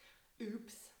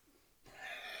Oops.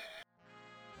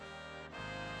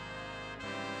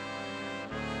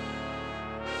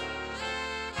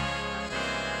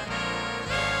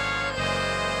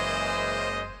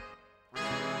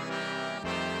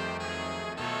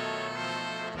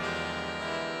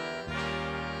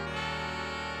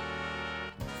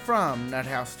 From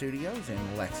Nuthouse Studios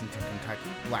in Lexington, Kentucky,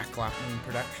 Black Lightning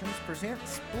Productions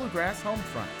presents Bluegrass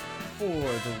Homefront for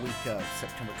the week of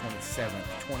September 27th,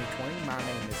 2020. My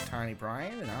name is Tiny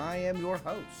Brian, and I am your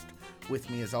host. With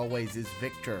me, as always, is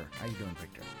Victor. How you doing,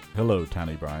 Victor? Hello,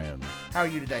 Tiny Brian. How are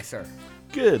you today, sir?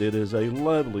 Good. It is a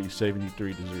lovely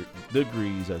 73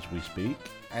 degrees as we speak.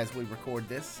 As we record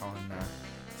this on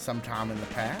sometime in the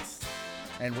past.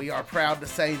 And we are proud to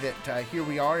say that here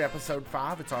we are, episode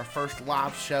 5. It's our first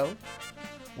live show.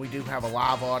 We do have a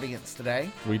live audience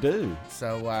today. We do.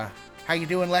 So, how you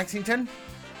doing, Lexington?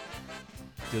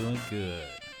 Doing good.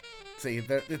 See,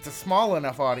 it's a small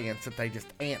enough audience that they just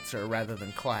answer rather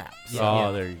than clap. So,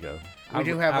 Yeah. There you go.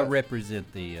 I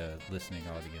represent the listening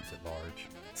audience at large.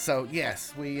 So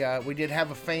yes, we did have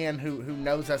a fan who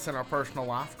knows us in our personal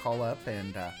life call up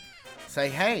and say,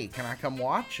 hey, can I come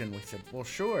watch? And we said, well,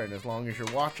 sure. And as long as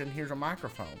you're watching, here's a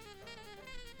microphone.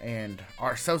 And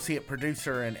our associate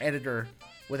producer and editor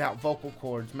without vocal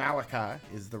cords, Malachi,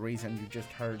 is the reason you just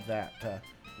heard that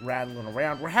rattling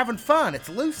around. We're having fun. It's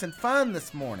loose and fun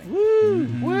this morning. Woo!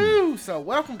 Mm-hmm. Woo! So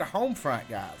welcome to Homefront,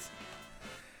 guys.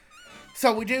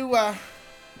 So we do,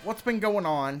 what's been going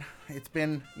on? It's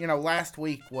been, last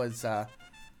week was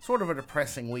sort of a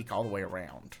depressing week all the way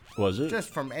around. Was it?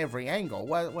 Just from every angle.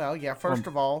 Well, yeah, first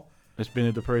of all. It's been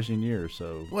a depressing year,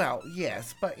 so. Well,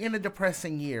 yes, but in a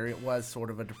depressing year, it was sort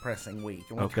of a depressing week,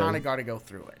 and we Okay. kind of got to go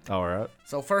through it. All right.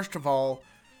 So first of all,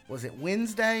 was it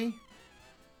Wednesday?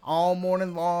 All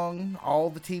morning long, all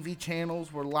the TV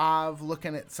channels were live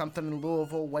looking at something in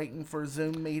Louisville, waiting for a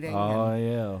Zoom meeting. Oh,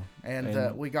 yeah.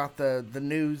 And we got the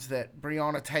news that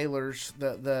Breonna Taylor's,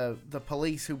 the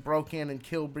police who broke in and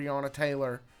killed Breonna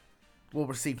Taylor will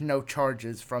receive no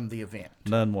charges from the event.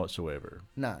 None whatsoever.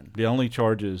 None. The only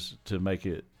charges to make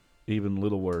it even a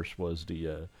little worse was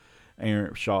the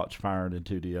errant shots fired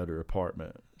into the other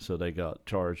apartment. So they got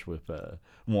charged with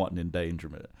wanton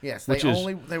endangerment. Yes,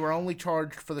 they were only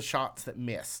charged for the shots that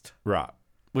missed. Right.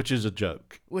 Which is a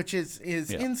joke. Which is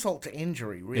insult to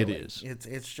injury, really. It is.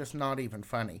 It's just not even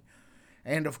funny.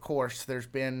 And of course,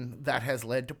 that has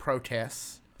led to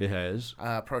protests. It has.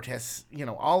 Protests,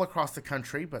 all across the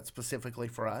country, but specifically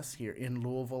for us here in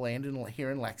Louisville and here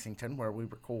in Lexington, where we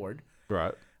record.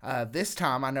 Right. This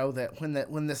time, I know that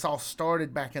when this all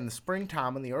started back in the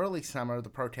springtime and the early summer, the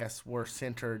protests were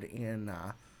centered in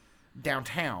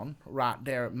downtown, right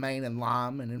there at Main and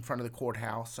Lime, and in front of the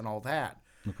courthouse and all that.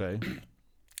 Okay.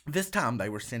 This time, they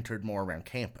were centered more around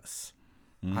campus.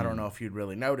 I don't know if you'd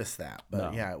really noticed that,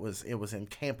 but No. yeah, it was in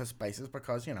campus spaces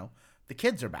because the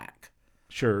kids are back.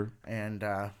 Sure. And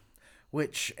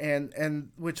which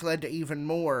led to even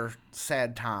more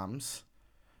sad times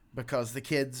because the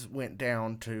kids went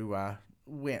and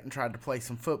tried to play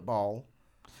some football.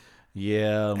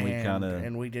 Yeah,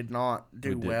 and we did not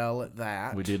do well at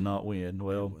that. We did not win.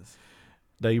 Well,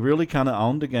 they really kind of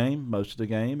owned the game, most of the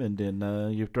game, and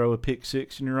then you throw a pick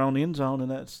six in your own end zone,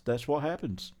 and that's what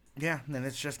happens. Yeah, and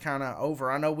it's just kind of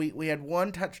over. I know we had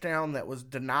one touchdown that was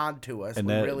denied to us. And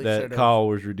we that, really that call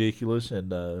was ridiculous,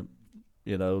 and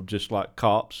just like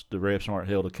cops, the refs aren't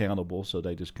held accountable, so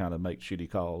they just kind of make shitty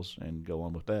calls and go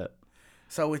on with that.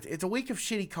 So it's a week of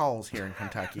shitty calls here in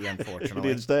Kentucky, unfortunately.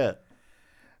 It is that.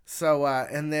 So,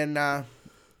 and then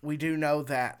we do know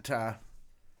that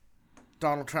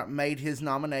Donald Trump made his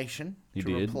nomination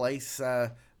to replace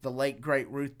the late, great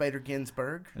Ruth Bader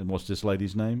Ginsburg. And what's this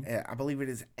lady's name? I believe it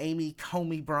is Amy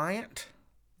Coney Bryant.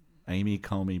 Amy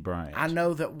Coney Bryant. I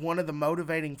know that one of the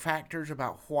motivating factors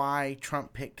about why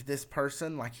Trump picked this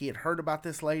person, like he had heard about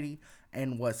this lady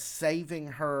and was saving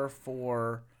her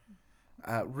for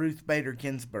Ruth Bader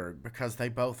Ginsburg because they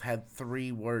both had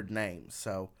 3-word names.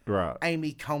 So right.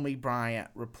 Amy Coney Bryant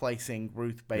replacing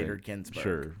Ruth Bader Ginsburg.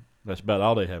 Sure. That's about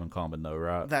all they have in common, though,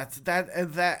 right? That's that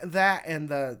and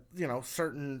the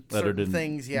certain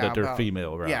things, yeah, that they're about,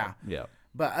 female, right? Yeah.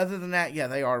 But other than that, yeah,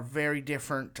 they are very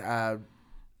different.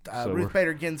 Ruth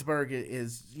Bader Ginsburg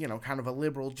is kind of a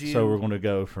liberal Jew. So we're going to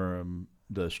go from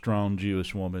the strong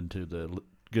Jewish woman to the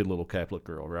good little Catholic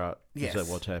girl, right? Yes. Is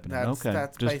that what's happening?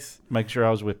 That's just make sure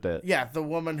I was with that. Yeah, the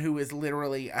woman who is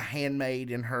literally a handmaid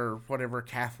in her whatever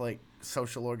Catholic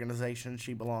social organization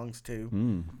she belongs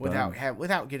to,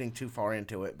 without getting too far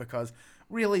into it, because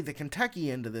really the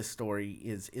Kentucky end of this story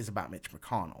is about Mitch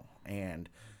McConnell, and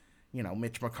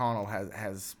Mitch McConnell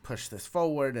has pushed this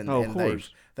forward, and, Oh, of and course.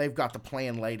 they've got the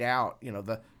plan laid out.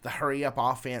 The hurry up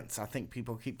offense. I think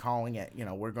people keep calling it.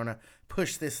 We're going to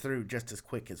push this through just as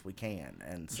quick as we can.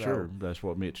 And so, Sure, that's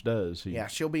what Mitch does. yeah,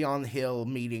 she'll be on the Hill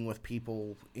meeting with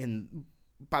people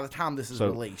by the time this is So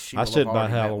released. She I will said have by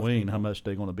already met with Halloween, people. how much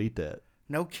they going to beat that?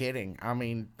 No kidding. I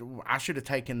mean, I should have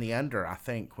taken the under. I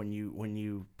think when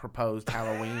you proposed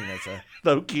Halloween as a.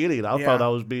 No kidding. I Yeah. thought I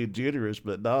was being generous,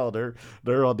 but no,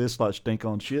 they're on this like stink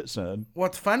on shit, son.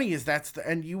 What's funny is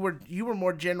and you were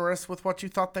more generous with what you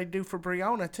thought they'd do for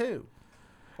Breonna too.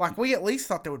 Like we at least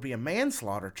thought there would be a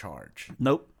manslaughter charge.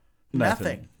 Nope.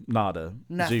 Nothing. Nada.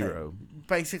 Nothing. Zero.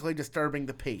 Basically disturbing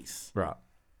the peace Right.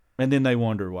 And then they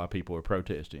wonder why people are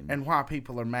protesting. and why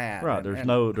people are mad. Right.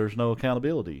 And- There's no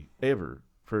accountability ever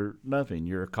for nothing.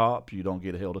 You're a cop. You don't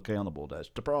get held accountable. That's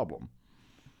the problem.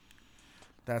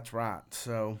 That's right.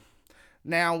 So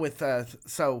now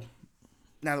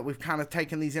now that we've kind of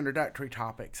taken these introductory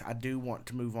topics, I do want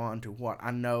to move on to what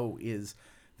I know is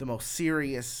the most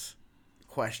serious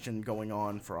question going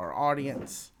on for our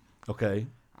audience. Okay.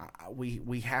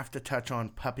 We have to touch on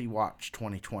Puppy Watch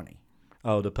 2020.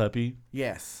 Oh, the puppy.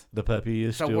 Yes. The puppy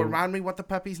is So still. remind me what the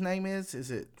puppy's name is. Is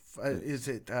it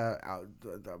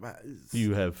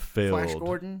You have Flash failed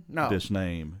Gordon? No. this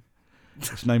name.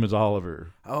 His name is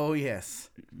Oliver. Oh yes.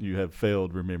 You have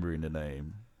failed remembering the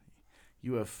name.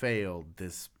 You have failed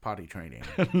this potty training.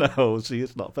 No, see,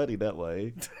 it's not funny that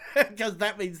way. Because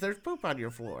that means there's poop on your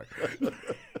floor.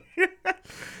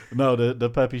 No, the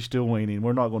puppy's still weaning.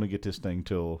 We're not going to get this thing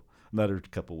till another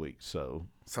couple weeks. So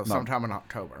Sometime in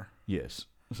October. yes,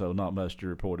 so not much to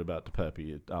report about the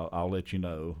puppy. I'll let you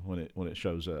know when it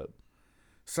shows up.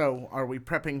 So, are we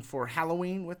prepping for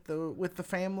Halloween with the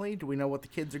family? Do we know what the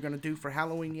kids are going to do for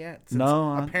Halloween yet? Since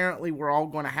No, apparently we're all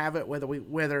going to have it,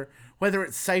 whether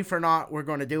it's safe or not. We're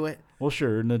going to do it. Well,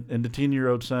 sure. And the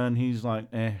 10-year-old son, he's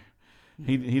like,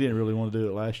 he didn't really want to do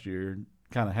it last year.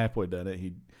 Kind of halfway done it.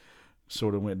 He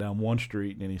sort of went down one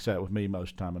street and then he sat with me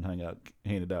most of the time and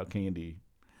handed out candy.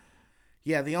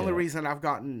 Yeah, the only Yeah. reason I've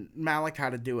gotten Malachi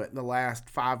to do it in the last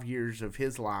 5 years of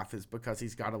his life is because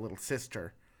he's got a little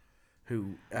sister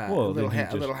who a little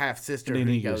half sister then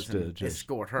who he goes gets to and just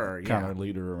escort her. Kind Yeah. of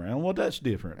lead her around. Well, that's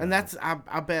different. And though. that's I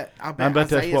bet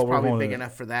that's Isaiah's what we're probably gonna- big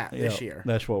enough for that this year.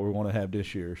 That's what we want to have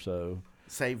this year. So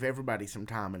Save everybody some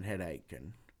time and headache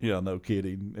and yeah, no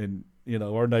kidding. And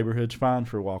our neighborhood's fine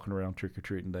for walking around trick or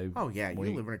treating. oh yeah, you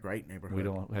live in a great neighborhood. We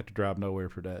don't have to drive nowhere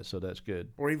for that, so that's good.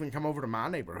 Or even come over to my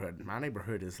neighborhood. My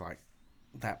neighborhood is like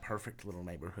that perfect little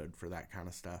neighborhood for that kind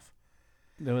of stuff.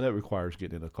 No, that requires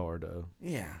getting in a car, though.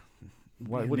 Yeah.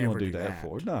 What You do you want never to do that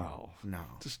for? No, No.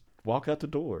 just walk out the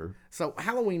door. So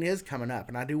Halloween is coming up,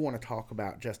 and I do want to talk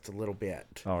about just a little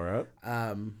bit. All right.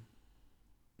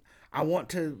 I want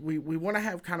to. We want to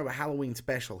have kind of a Halloween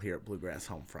special here at Bluegrass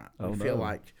Homefront. Oh,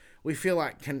 We feel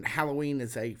like Halloween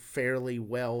is a fairly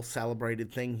well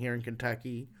celebrated thing here in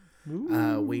Kentucky.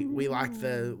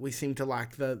 We seem to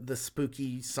like the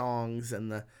spooky songs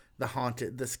and the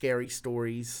haunted, the scary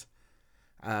stories.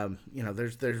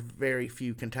 There's very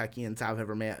few Kentuckians I've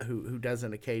ever met who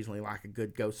doesn't occasionally like a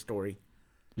good ghost story.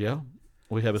 Yeah,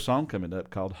 we have a song coming up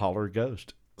called "Holler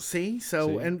Ghost." See,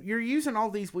 and you're using all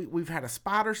these. We've had a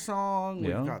spider song.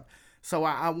 Yeah.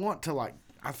 I want to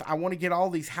I want to get all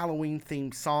these Halloween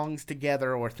themed songs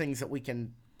together, or things that we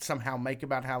can somehow make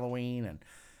about Halloween, and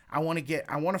I want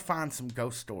to find some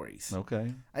ghost stories.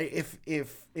 Okay.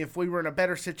 If we were in a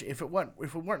better situation, if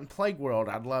we weren't in Plague World,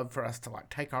 I'd love for us to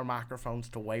take our microphones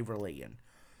to Waverly and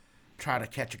try to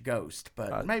catch a ghost.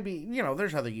 But maybe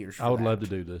there's other years. For I would that. love to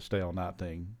do the stay all night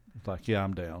thing. It's like, yeah,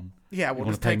 I'm down. Yeah, we'll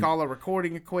wanna just take pay me- all the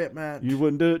recording equipment. You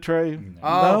wouldn't do it, Trey?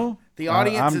 Oh, No. the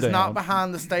audience I'm is down. not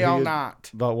behind the stay all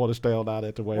night. Don't want to stay all night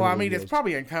at the way. Well, I mean, it's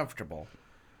probably uncomfortable.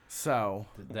 So,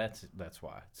 That's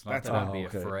why. It's not That's that I'd why. be Oh,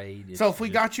 okay. afraid. It's if we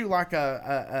just- got you like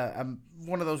a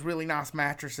one of those really nice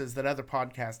mattresses that other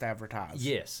podcasts advertise.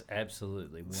 Yes,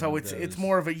 absolutely. One So of it's those-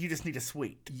 more of a you just need a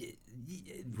suite.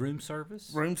 room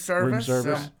service. Room service. room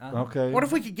service. Okay. What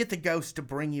if we could get the ghost to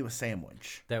bring you a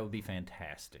sandwich? That would be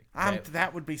fantastic.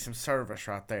 That would be some service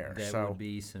right there. That So would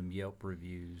be some Yelp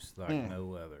reviews like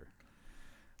no other.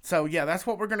 So yeah, that's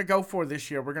what we're gonna go for this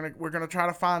year. We're gonna try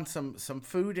to find some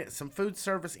food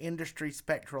service industry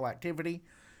spectral activity.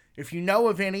 If you know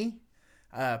of any,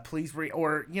 please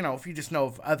if you just know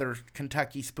of other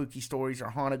Kentucky spooky stories or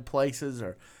haunted places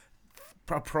or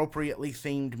appropriately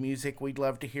themed music, we'd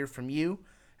love to hear from you.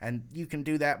 And you can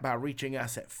do that by reaching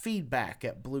us at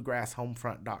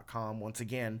feedback@bluegrasshomefront.com. Once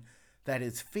again, that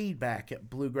is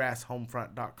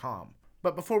feedback@bluegrasshomefront.com.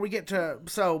 But before we get to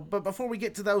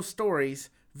those stories,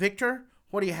 Victor,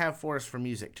 what do you have for us for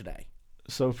music today?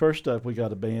 So first up, we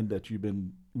got a band that you've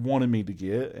been wanting me to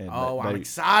get, and I'm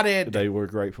excited. They were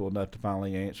grateful enough to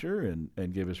finally answer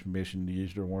and give us permission to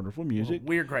use their wonderful music. Well,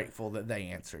 we're grateful that they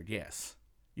answered. Yes,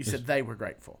 you said they were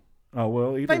grateful. Oh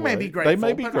well, they may be grateful. They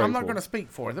may be grateful. I'm not going to speak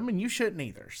for them, and you shouldn't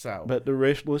either. So, but the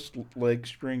Restless Leg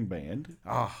String Band.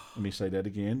 Oh. Let me say that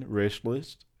again: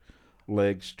 Restless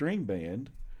Leg String Band,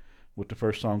 with the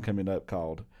first song coming up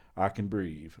called "I Can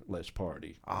Breathe." Let's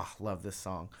party. Love this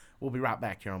song. We'll be right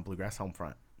back here on Bluegrass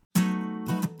Homefront.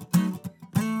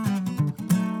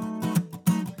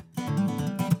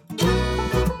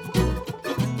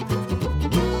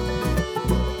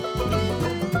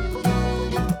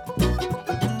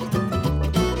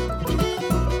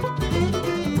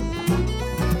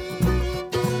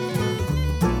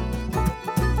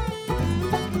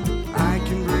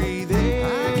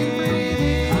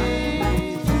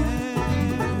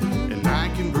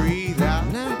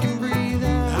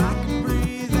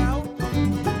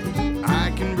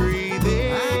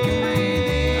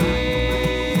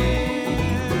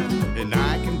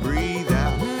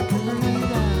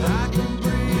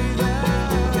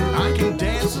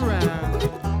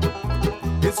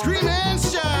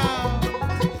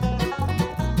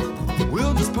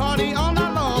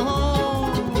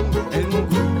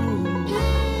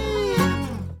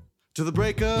 To the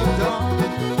break of dawn.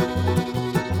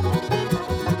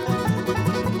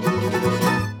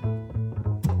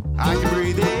 I can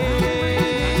breathe in,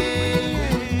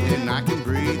 and I can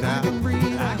breathe out.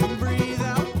 I can breathe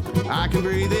out. I can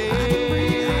breathe in,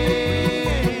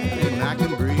 and I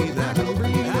can breathe out. I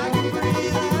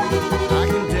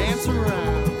can dance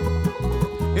around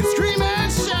and scream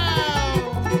and shout.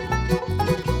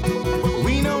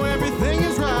 We know everything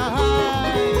is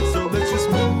right, so let's just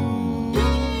move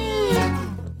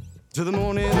to the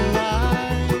morning light.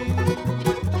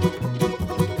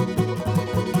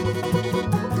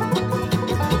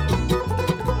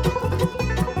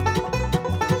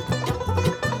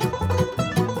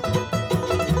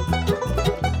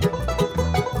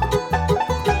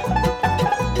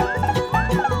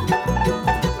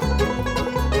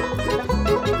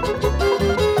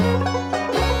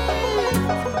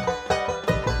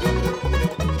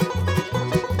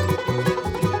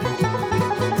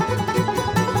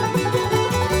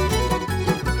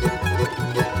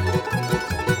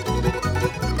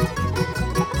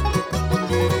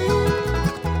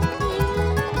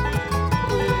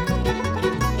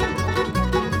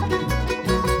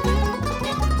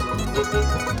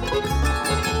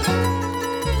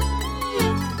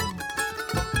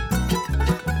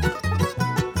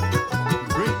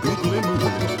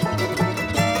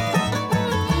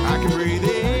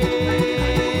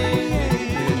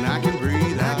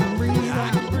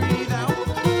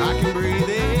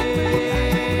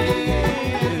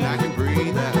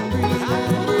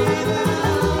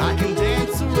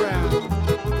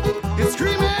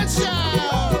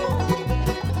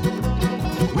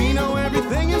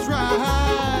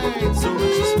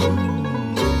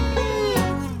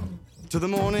 To the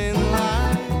morning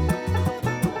light.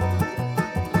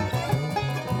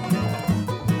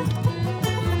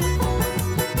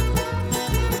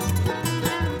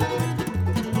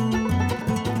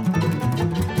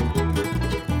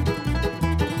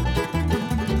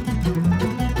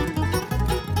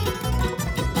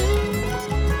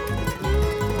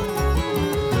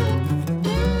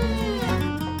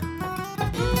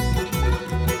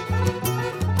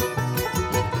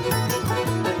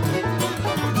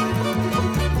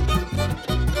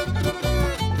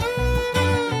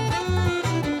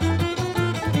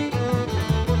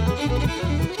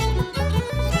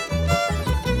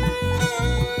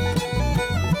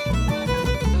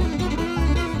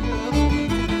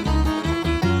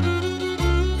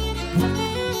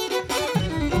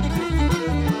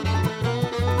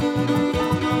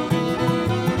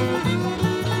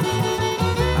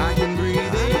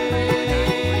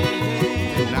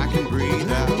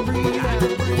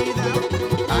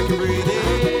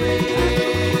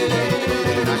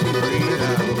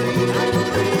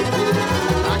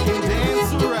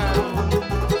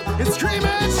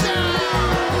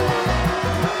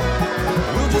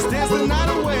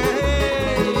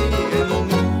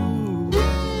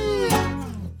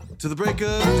 To the break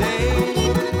of day.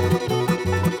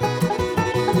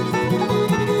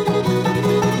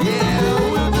 Yeah,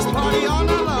 we'll just party all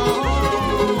night long.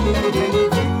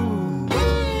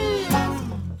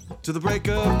 To the break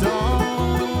of dawn.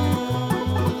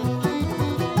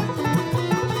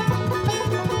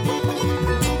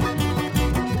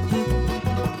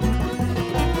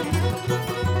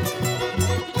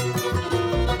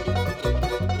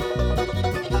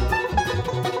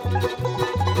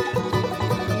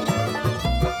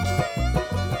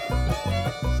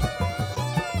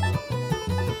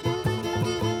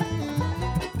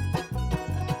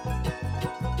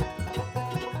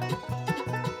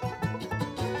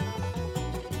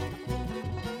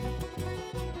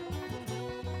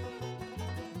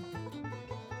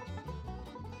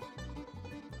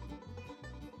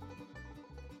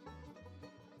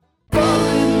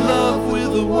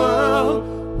 the world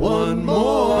one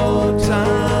more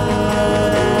time.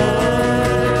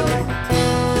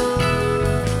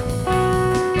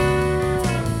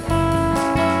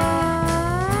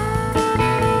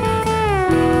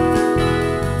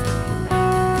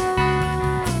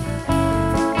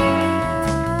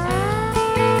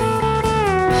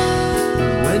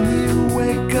 When you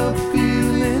wake up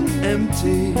feeling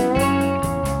empty,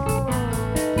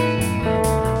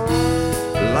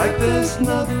 like there's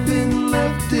nothing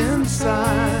left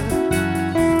inside,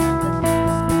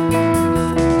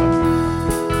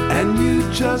 and you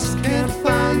just can't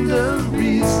find a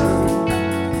reason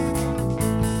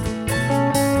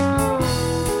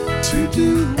to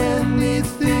do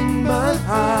anything but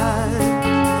hide.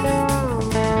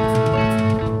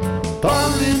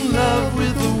 Fall in love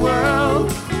with the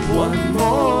world one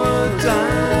more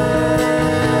time.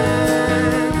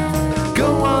 Go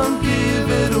on, give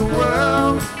it a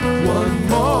whirl one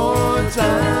more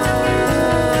time.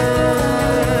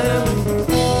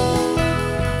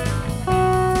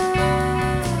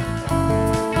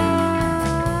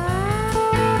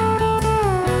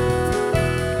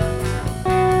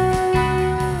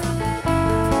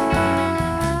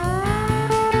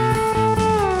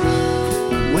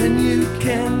 When you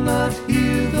cannot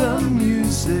hear the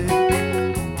music,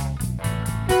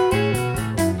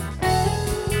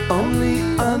 only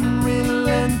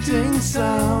unrelenting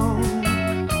sound,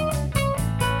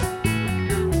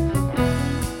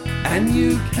 and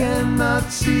you cannot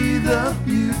see the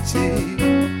beauty,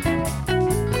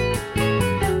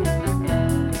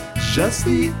 just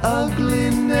the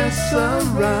ugliness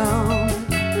around.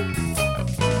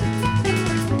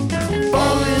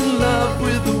 Fall in love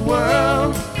with the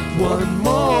world one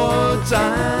more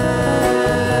time.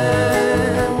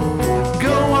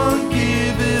 Go on,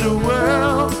 give it a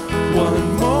whirl one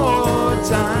more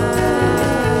time.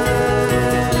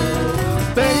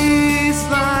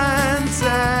 Baseline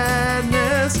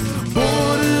sadness,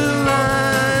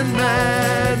 borderline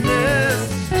madness.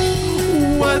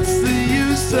 What's the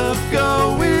use of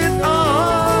going on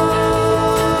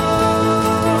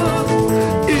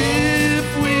if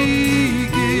we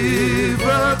give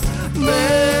up?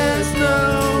 There's no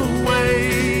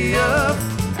way up.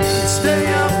 Stay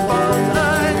up all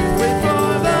night, wait for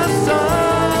the sun.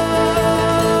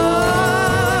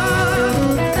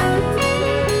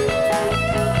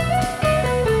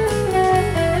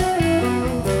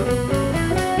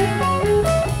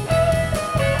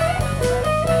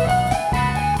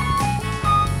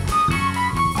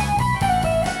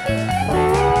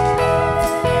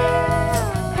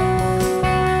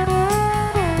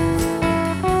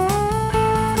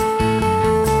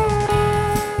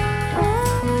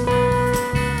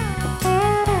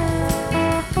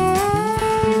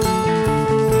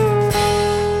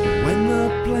 When the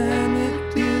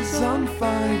planet is on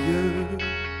fire,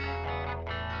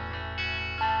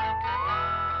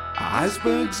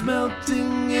 icebergs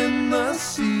melting in the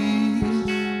sea,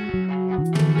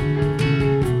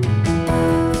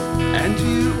 and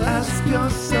you ask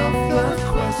yourself the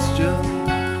question,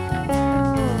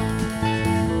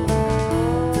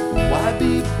 why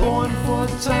be born for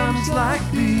times like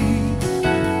these?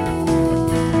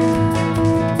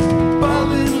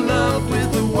 Fall in love with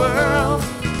the world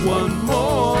one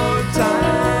more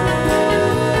time.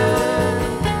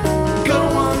 Go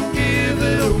on, give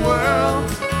it a whirl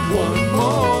one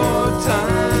more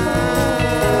time.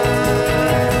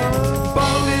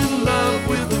 Fall in love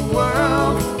with the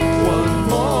world one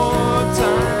more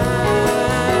time.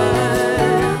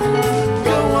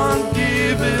 Go on,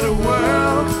 give it a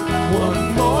whirl one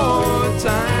more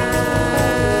time.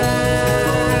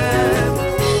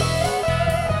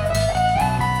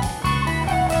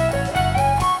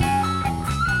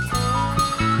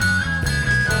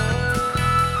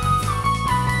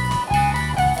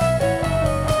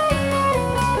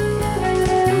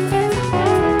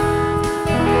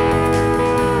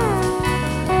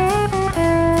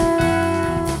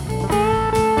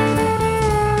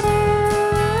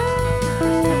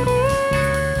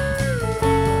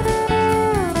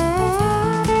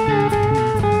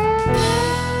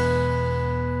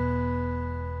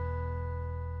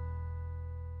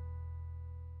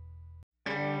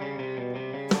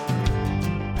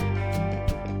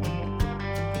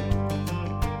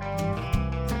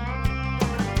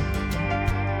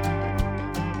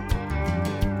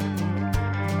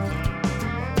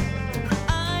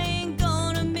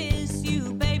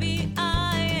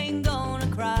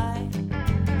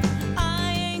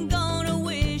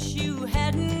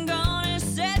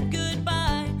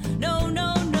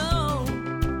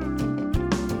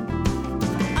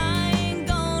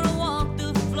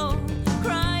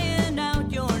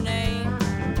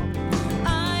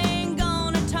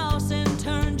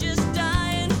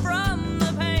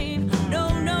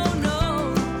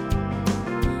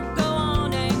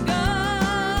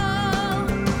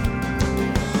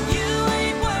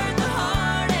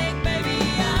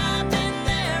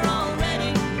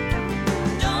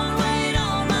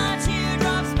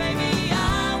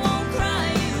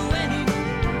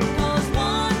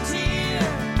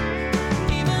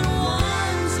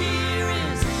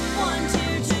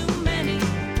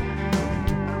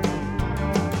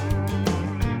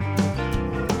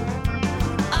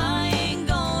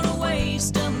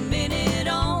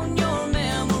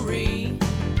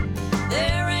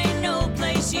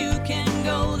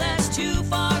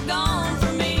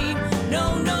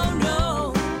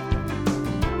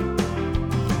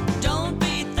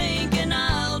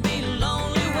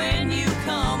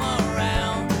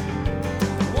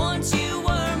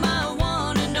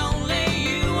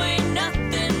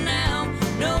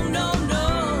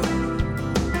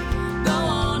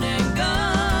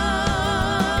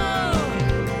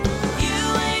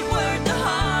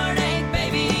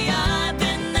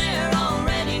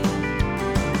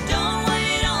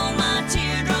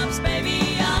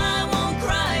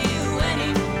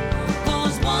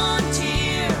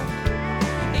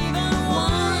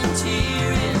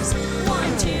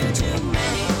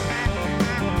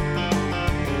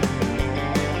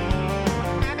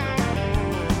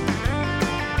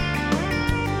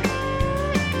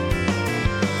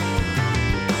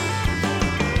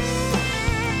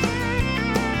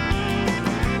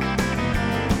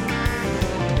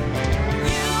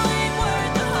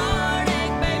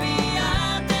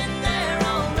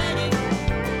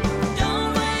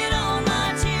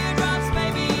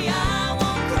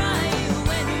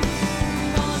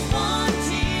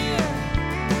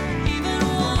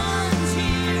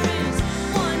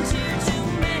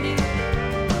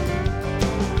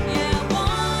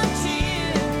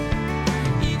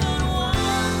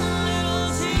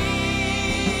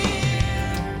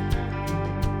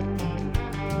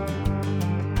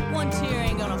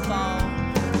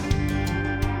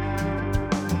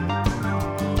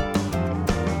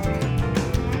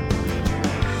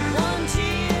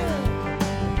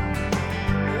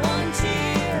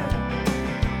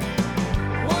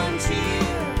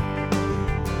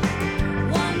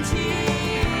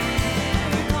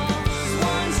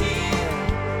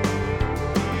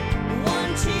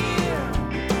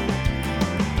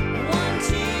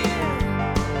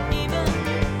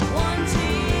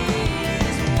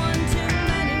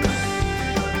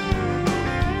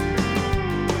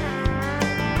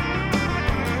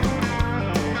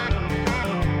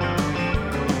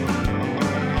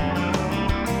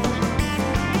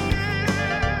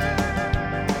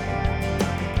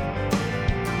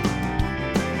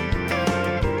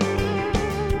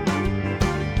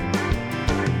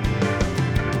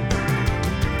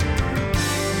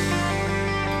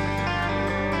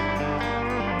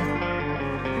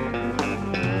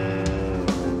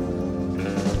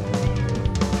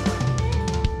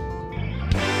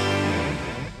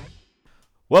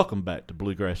 Welcome back to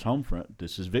Bluegrass Homefront.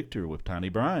 This is Victor with Tiny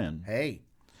Brian. Hey.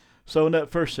 So in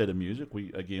that first set of music, we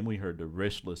heard the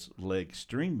Restless Leg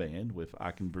String Band with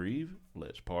I Can Breathe,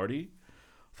 Let's Party,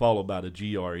 followed by the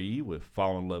GRE with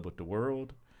Fall in Love with the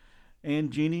World,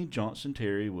 and Jeannie Johnson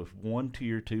Terry with One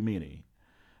Tear Too Many.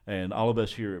 And all of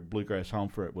us here at Bluegrass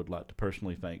Homefront would like to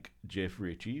personally thank Jeff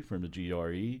Ritchie from the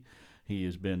GRE. He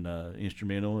has been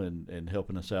instrumental in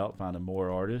helping us out, finding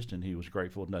more artists, and he was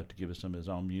grateful enough to give us some of his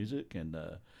own music. And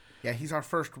yeah, he's our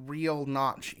first real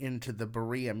notch into the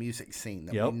Berea music scene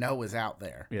that we know is out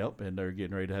there. Yep, and they're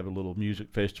getting ready to have a little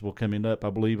music festival coming up,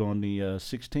 I believe, on the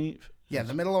 16th. Yeah,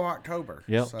 the middle of October.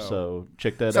 Yep, so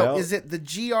check that out. So is it the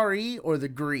GRE or the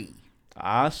GRE?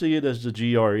 I see it as the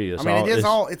GRE.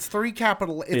 It's three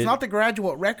capital. It's not the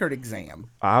graduate record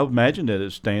exam. I imagine that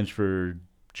it stands for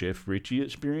Jeff Ritchie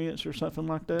Experience or something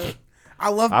like that. I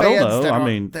love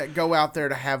bands that go out there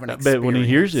to have an experience. But when he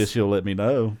hears this, he'll let me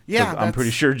know. Yeah, I'm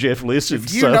pretty sure Jeff listens.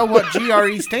 If you know what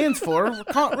GRE stands for,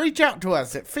 reach out to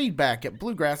us at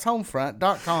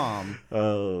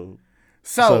feedback@bluegrasshomefront.com.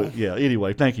 So yeah,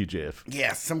 anyway, thank you, Jeff.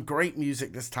 Yeah, some great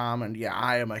music this time. And yeah,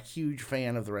 I am a huge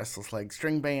fan of the Restless Leg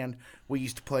String Band. We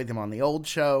used to play them on the old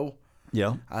show.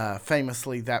 Yeah.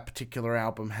 Famously, that particular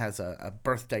album has a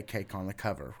birthday cake on the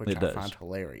cover, which I find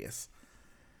hilarious.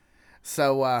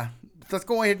 So let's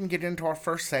go ahead and get into our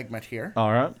first segment here.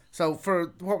 All right. So for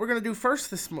what we're going to do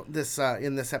first in this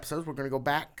episode, we're going to go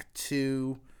back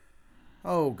to,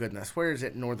 oh goodness, where is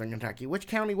it in northern Kentucky? Which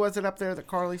county was it up there that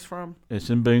Carly's from? It's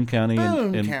in Boone County.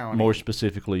 Boone County. More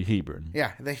specifically, Hebron.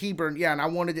 Yeah, the Hebron. Yeah, and I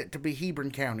wanted it to be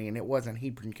Hebron County, and it wasn't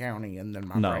Hebron County. And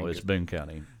then No, it's Boone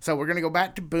County. So we're going to go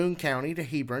back to Boone County, to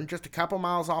Hebron, just a couple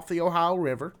miles off the Ohio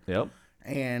River. Yep.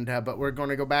 And but we're going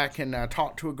to go back and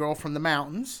talk to a girl from the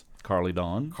mountains. Carly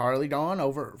Dawn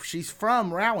she's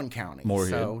from Rowan County.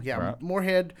 Moorhead. So yeah, right.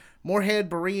 Moorhead,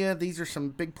 Berea. These are some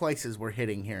big places we're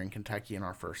hitting here in Kentucky in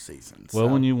our first season. Well,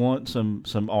 when you want some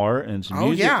art and some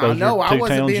music, yeah, those no, are I two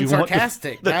wasn't towns being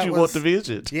sarcastic. you want to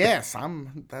visit. Yes,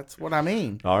 that's what I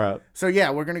mean. All right. So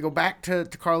yeah, we're gonna go back to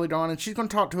Carly Dawn, and she's gonna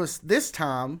talk to us this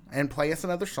time and play us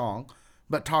another song,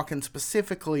 but talking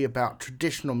specifically about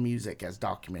traditional music as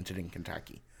documented in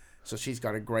Kentucky. So she's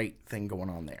got a great thing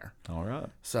going on there. All right.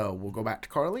 So we'll go back to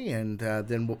Carly, and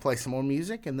then we'll play some more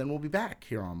music, and then we'll be back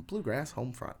here on Bluegrass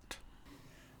Homefront.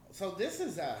 So this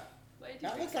is that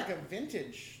looks like a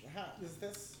vintage. How is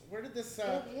this? Where did this?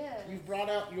 You've brought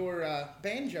out your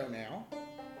banjo now.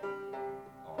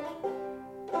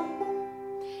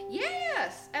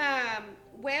 Yes.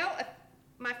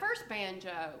 My first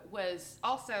banjo was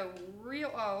also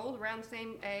real old, around the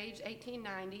same age,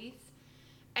 1890s.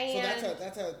 And so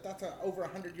that's a over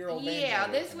 100-year-old banjo. Yeah,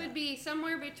 this would be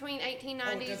somewhere between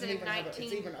 1890s and 1910. It's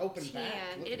even open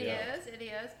back. It is.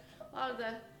 A lot of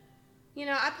the,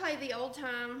 I play the old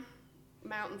time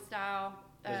mountain style.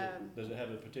 Does it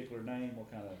have a particular name?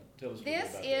 What kind of tell us?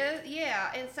 This is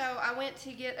and so I went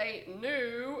to get a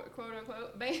new quote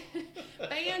unquote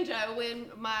banjo when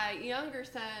my younger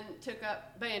son took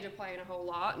up banjo playing a whole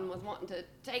lot and was wanting to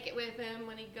take it with him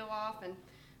when he'd go off and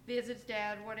visit his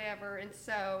dad, whatever. And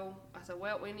so I said,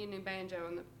 well, we need a new banjo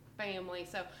in the family.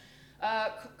 So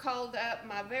called up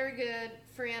my very good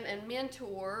friend and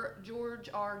mentor, George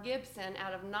R. Gibson,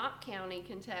 out of Knott County,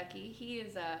 Kentucky. He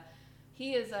is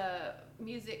a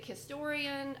music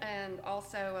historian and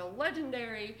also a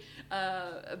legendary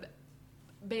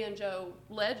banjo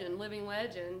legend, living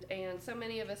legend. And so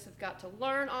many of us have got to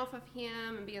learn off of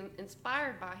him and be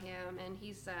inspired by him. And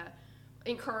he's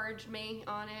encouraged me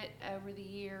on it over the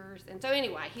years. And so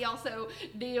anyway, he also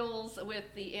deals with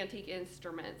the antique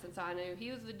instruments, and so I knew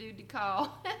he was the dude to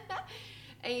call.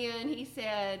 And he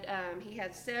said he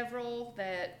had several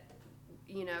that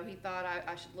he thought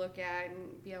I should look at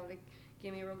and be able to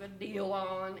give me a real good deal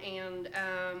on. And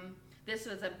this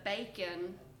was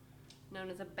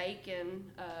known as a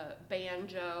Bacon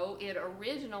banjo. It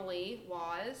originally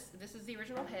this is the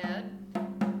original head.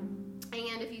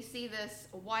 And if you see this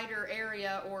whiter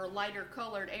area or lighter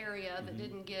colored area that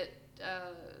didn't get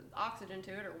oxygen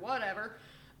to it or whatever,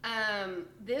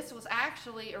 this was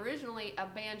actually originally a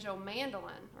banjo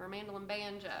mandolin or a mandolin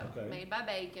banjo made by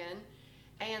Bacon.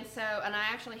 And I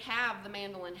actually have the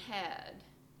mandolin head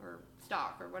or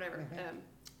stock or whatever.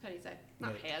 How do you say?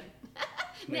 Not head.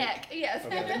 Neck, yes.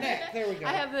 Okay, the neck, there we go.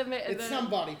 I have it's some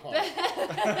body part.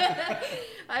 I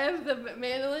have the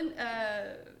mandolin,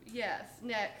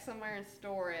 neck somewhere in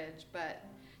storage. But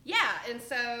yeah, and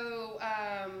so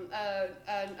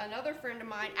another friend of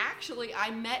mine, actually,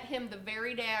 I met him the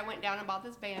very day I went down and bought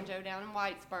this banjo down in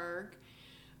Whitesburg.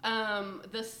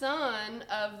 The son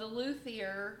of the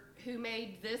luthier who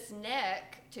made this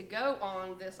neck to go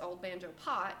on this old banjo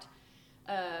pot.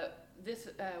 This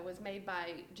was made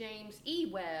by James E.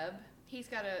 Webb. He's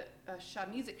got a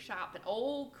music shop, an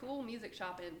old cool music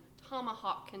shop in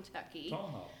Tomahawk, Kentucky.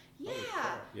 Tomahawk.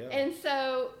 Yeah. And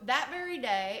so that very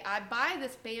day, I buy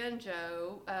this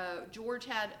banjo. George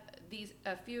had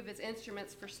a few of his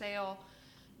instruments for sale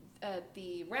at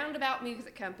the Roundabout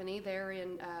Music Company. There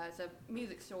in it's a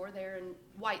music store there in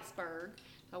Whitesburg.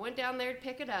 So I went down there to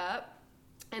pick it up,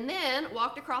 and then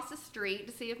walked across the street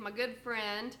to see if my good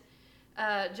friend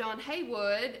John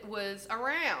Haywood was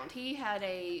around. He had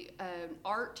an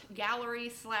art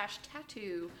gallery /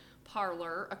 tattoo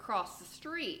parlor across the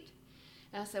street.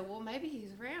 And I said, well, maybe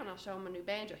he's around. I'll show him a new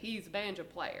banjo. He's a banjo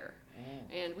player.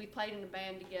 And we played in a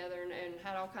band together and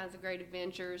had all kinds of great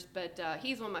adventures. But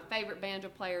he's one of my favorite banjo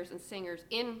players and singers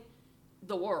in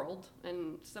the world,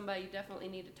 and somebody you definitely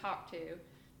need to talk to,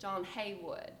 John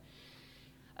Haywood.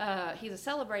 He's a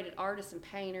celebrated artist and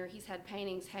painter. He's had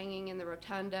paintings hanging in the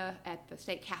rotunda at the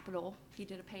state capitol. He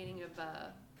did a painting of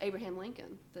Abraham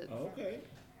Lincoln.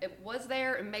 It was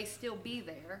there and may still be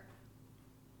there.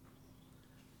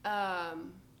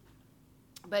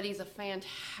 But he's a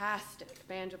fantastic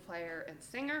banjo player and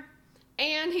singer,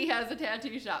 and he has a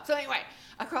tattoo shop. So anyway,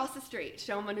 across the street,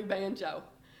 show him a new banjo.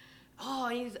 Oh,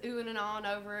 he's oohing and awing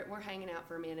over it. We're hanging out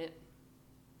for a minute,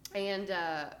 and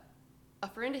a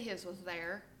friend of his was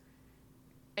there,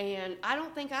 and I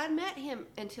don't think I'd met him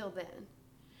until then.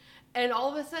 And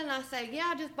all of a sudden, I say,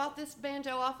 "Yeah, I just bought this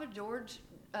banjo off of George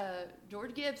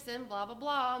Gibson, blah blah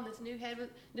blah, and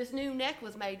this new neck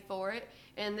was made for it."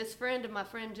 And this friend of my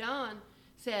friend John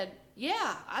said,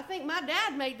 "Yeah, I think my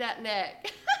dad made that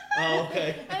neck." Oh,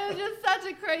 okay. And it was just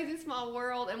such a crazy small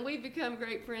world, and we've become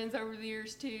great friends over the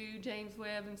years too. James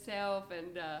Webb himself,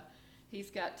 and he's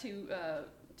got two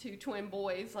twin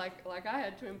boys, like I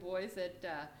had twin boys that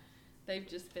they've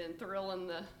just been thrilling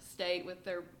the state with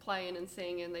their playing and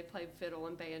singing. They play fiddle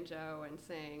and banjo and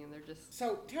sing, and they're just.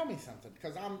 So tell me something,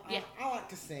 because I like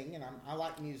to sing and I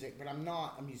like music, but I'm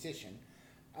not a musician.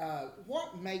 Why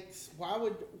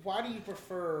do you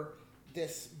prefer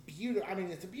this beautiful? I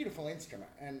mean, it's a beautiful instrument,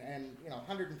 and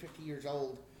 150 years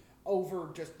old, over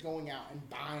just going out and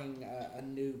buying a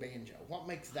new banjo. What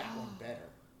makes that one better?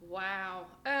 Wow.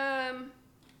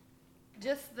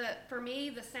 Just for me,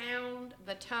 the sound,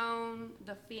 the tone,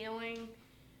 the feeling.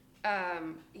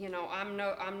 I'm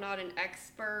not an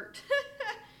expert,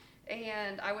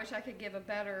 and I wish I could give a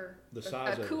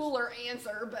cooler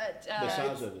answer, but the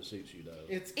size of it suits you, though.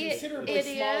 It's considerably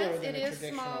smaller than a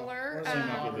traditional. Smaller. It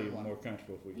might be more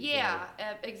comfortable for you. Yeah,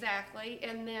 exactly.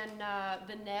 And then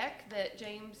the neck that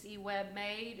James E. Webb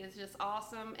made is just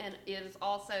awesome, and it is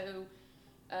also,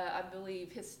 I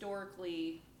believe,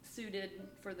 historically suited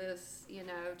for this,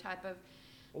 type of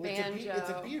banjo. It's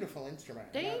a beautiful instrument.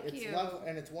 Thank you.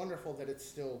 And it's wonderful that it's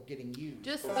still getting used.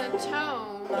 Just the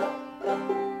tone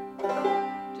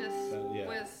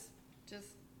was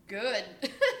just good.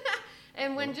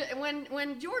 And when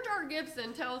George R.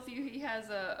 Gibson tells you he has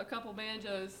a couple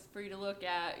banjos for you to look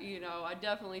at, I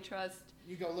definitely trust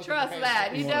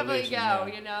that. You definitely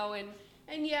go,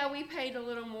 and yeah, we paid a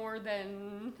little more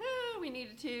than we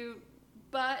needed to.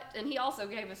 And he also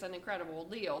gave us an incredible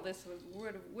deal. This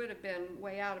would have been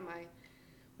way out of my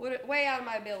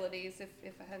abilities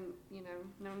if I hadn't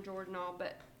known Jordan all.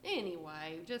 But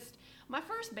anyway, just my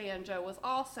first banjo was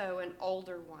also an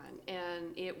older one,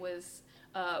 and it was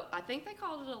I think they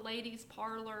called it a ladies'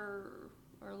 parlor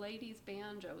or ladies'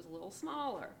 banjo. It was a little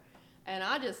smaller, and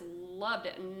I just loved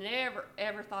it. Never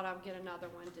ever thought I would get another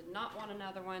one. Did not want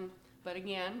another one. But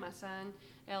again, my son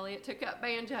Elliot took up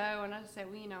banjo, and I said,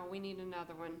 well, we need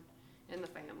another one in the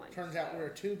family. Turns out we're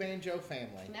a two banjo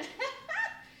family.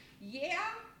 Yeah,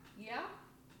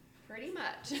 pretty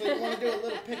much. So you want to do a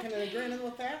little picking and a grinning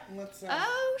with that? And let's.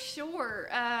 Oh, sure.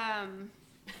 All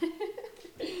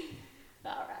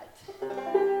right.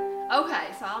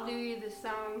 Okay, so I'll do you this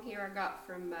song here I got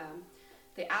from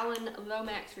the Alan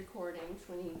Lomax recordings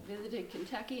when he visited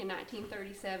Kentucky in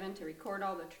 1937 to record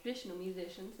all the traditional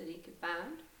musicians that he could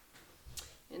find.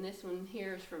 And this one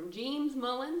here is from James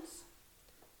Mullins,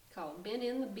 called Been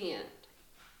in the Bend.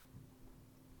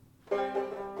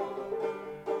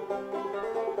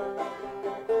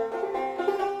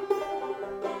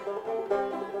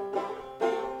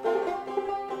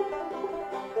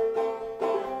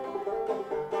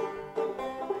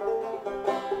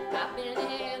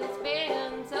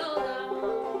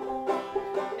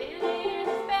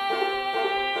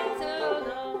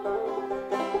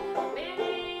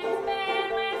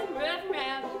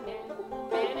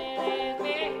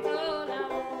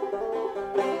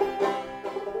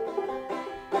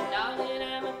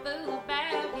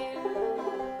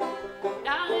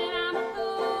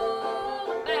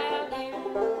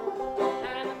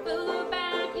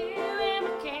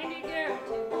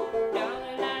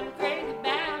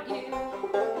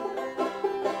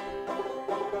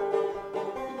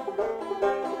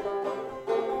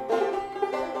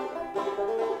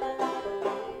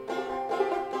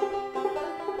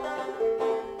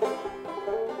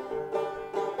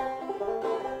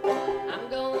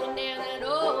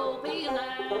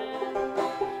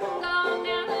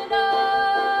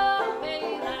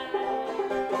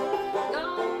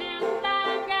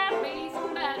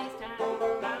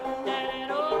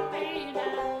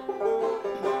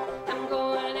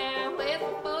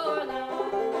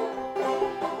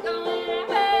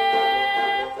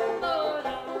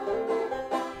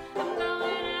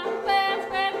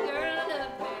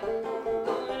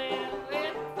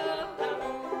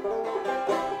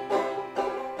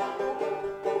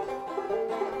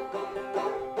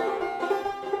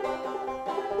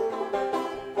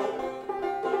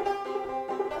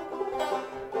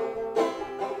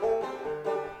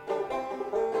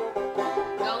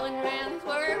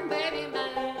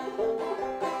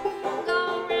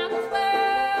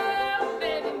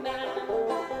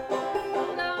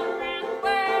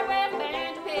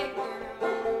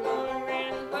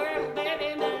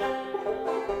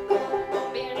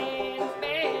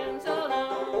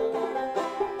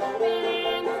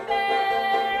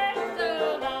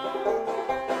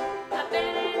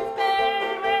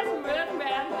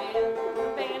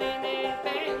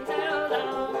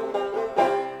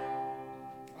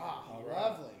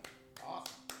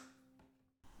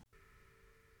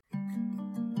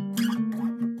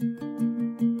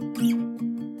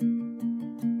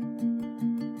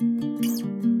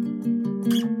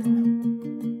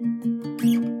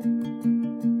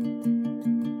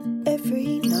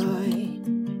 Every night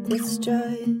it's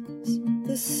just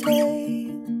the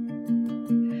same.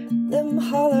 Them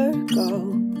holler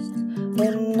ghosts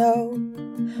that know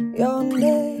your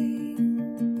name.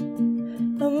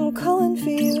 I'm calling for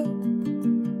you.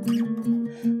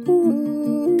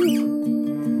 Ooh,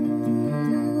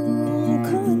 I'm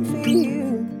calling for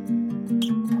you.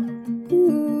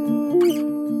 Ooh,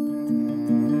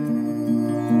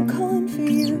 I'm calling for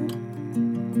you.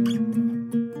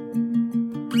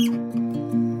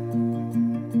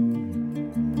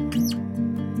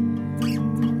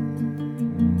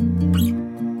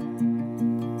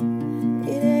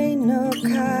 It ain't no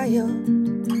coyote,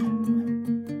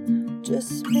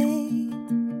 just me.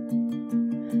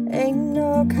 Ain't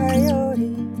no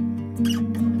coyote,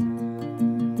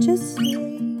 just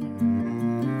me.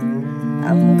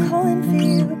 I'm calling for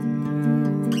you.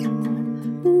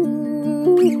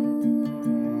 Ooh,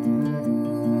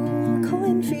 I'm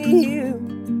calling for you.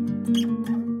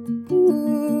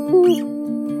 Ooh,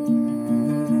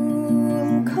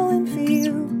 I'm calling for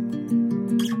you.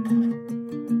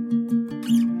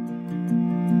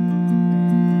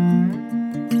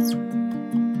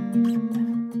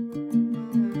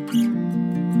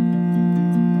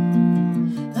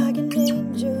 Like an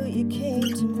angel, you came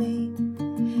to me,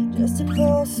 just a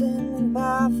person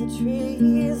by the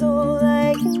trees. Oh,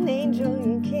 like an angel,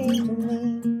 you came to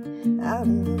me out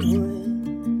of the wood.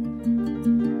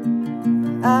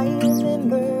 I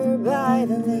remember by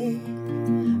the lake,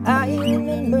 I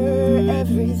remember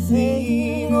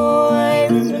everything. Oh, I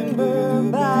remember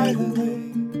by the lake.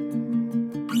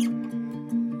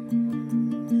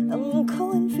 I'm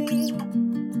calling for you.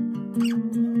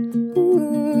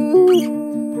 Ooh,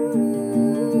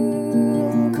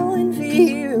 I'm calling for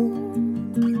you.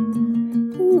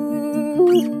 Ooh,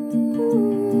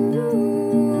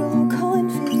 I'm calling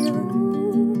for you.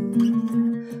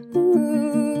 Ooh,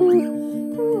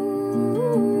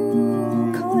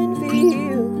 I'm calling for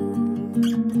you.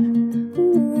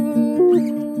 Ooh,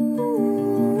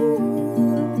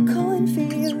 I'm calling for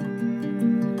you.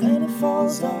 And it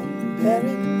falls on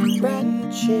berry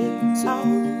branches on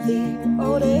the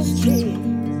oldest trees.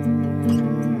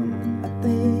 I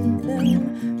beg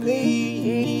them,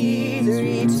 please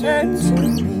return to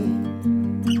me.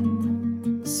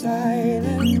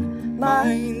 Silent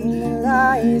mind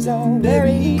lies on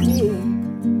very deep.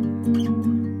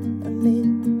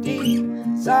 Amid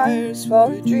desires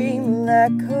for a dream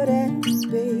that couldn't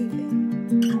be.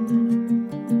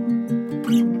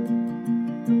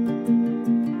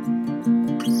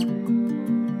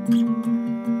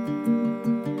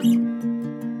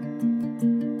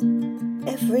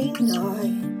 Every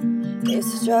night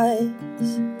it's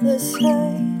just the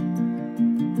same.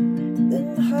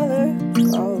 Them holler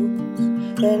ghosts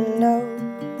that know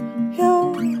your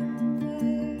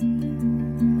name.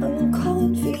 I'm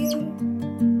calling for you.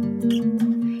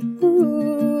 Ooh,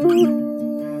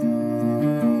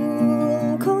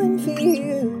 I'm calling for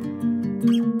you.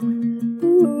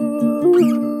 Ooh,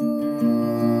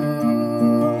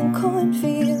 I'm calling for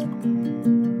you.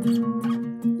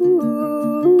 Ooh,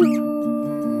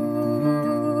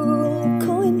 I'm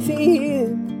calling for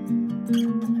you.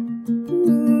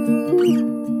 Ooh,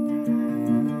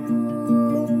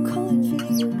 I'm calling for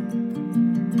you.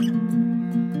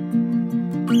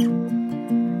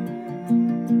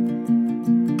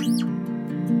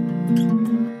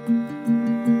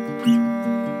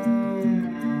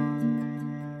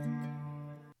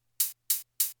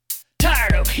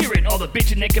 Tired of hearing all the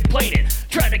bitching and complaining.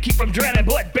 Trying to keep from drowning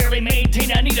but barely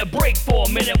maintain. I need a break for a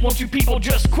minute. Won't you people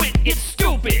just quit? It's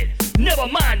stupid. Never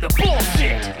mind the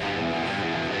bullshit.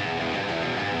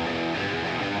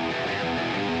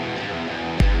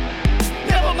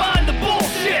 Never mind the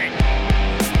bullshit.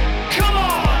 Come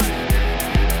on.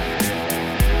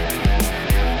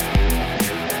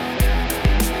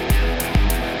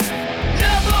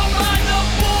 Never mind the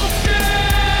bullshit.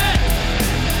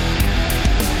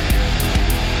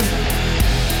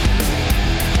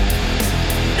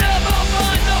 Never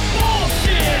mind the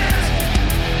bullshit.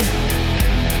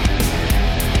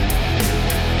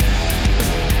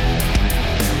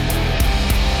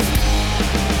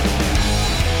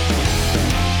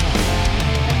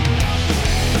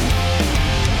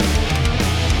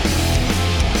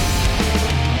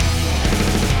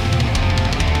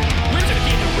 Richer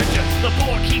getting richer, the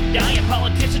poor keep dying.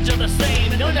 Politicians are the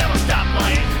same and they'll never stop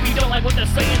lying. If you don't like what they're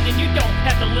saying, then you don't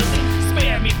have to listen.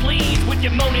 Spare me, please, with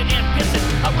your moaning and pissing.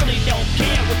 I really don't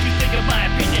care what you think of my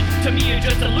opinion. To me, you're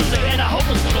just a loser and a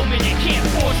hopeless little minion. Can't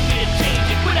force me to change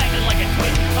it. Quit acting like a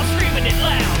twit. I'm screaming it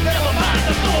loud. Never mind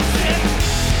the bullshit.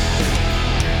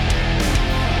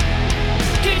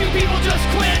 Can you people just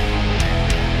quit?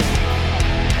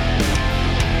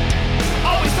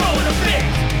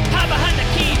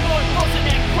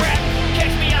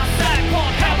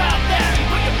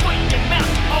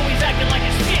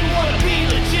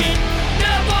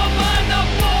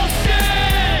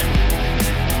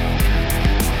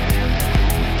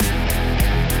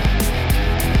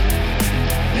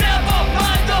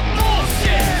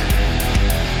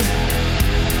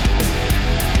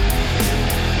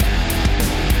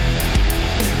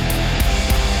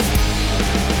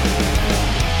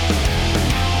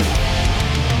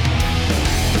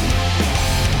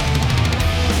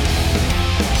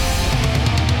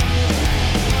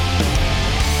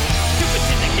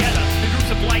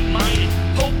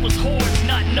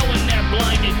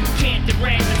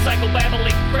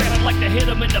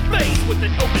 with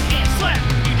an open hand slap.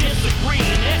 You disagree,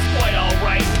 and that's quite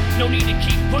alright. No need to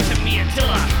keep pushing me until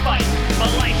I fight. My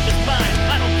life is mine,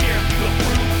 I don't care if you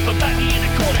approve, but back me in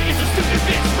the corner is a stupid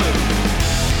bitch move.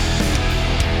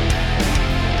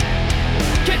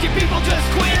 Can't you people just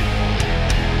quit?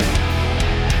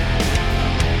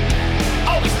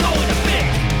 Always throwing a fit.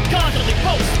 Constantly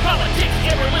post politics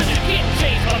and religion can't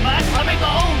change my mind. I make my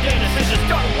own damn decisions.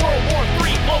 Start World War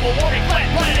III, global warming,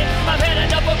 planet. I've had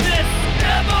enough of this.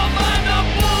 Never mind the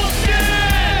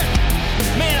bullshit.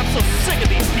 Man, I'm so sick of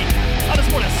these people. I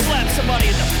just want to slap somebody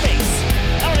in the face.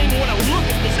 I don't even want to look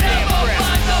at this damn crap. Never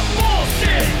mind the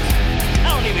bullshit. I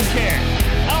don't even care.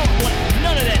 I don't want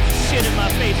none of that shit in my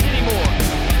face anymore.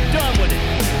 Done with it.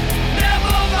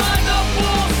 Never mind the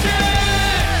bullshit.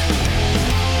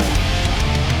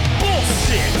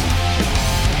 Bullshit!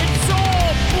 It's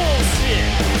all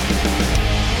bullshit!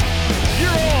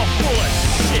 You're all full of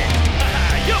shit!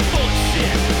 You're full of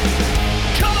shit!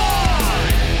 Come on!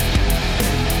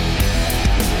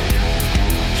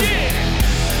 Yeah!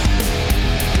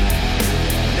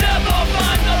 Never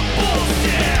mind the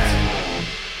bullshit!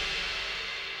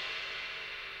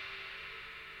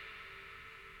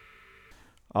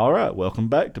 All right, welcome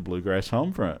back to Bluegrass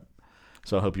Homefront.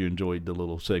 So I hope you enjoyed the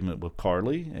little segment with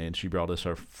Carly, and she brought us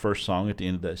our first song at the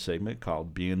end of that segment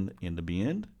called Bend in the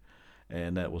Bend,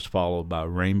 and that was followed by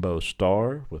Rainbow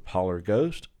Star with Holler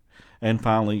Ghost, and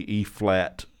finally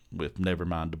E-flat with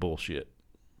Nevermind the Bullshit.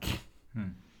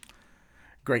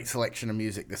 Great selection of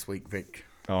music this week, Vic.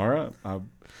 All right.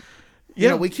 You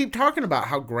know, we keep talking about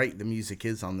how great the music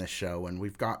is on this show, and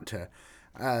we've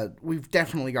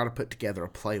definitely got to put together a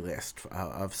playlist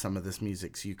of some of this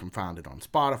music so you can find it on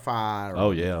Spotify.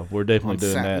 Or we're definitely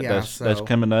doing that. Yeah, that's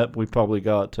coming up. We probably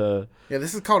got.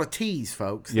 This is called a tease,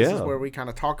 folks. This is where we kind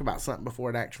of talk about something before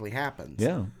it actually happens.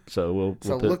 Yeah, so we'll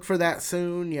look for that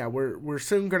soon. Yeah, we're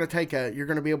soon going to you're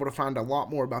going to be able to find a lot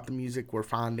more about the music we're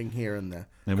finding here in the.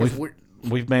 And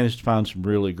we've managed to find some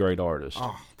really great artists.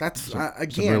 Oh, that's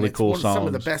again, some really cool songs. Some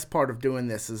of the best part of doing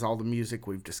this is all the music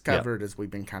we've discovered as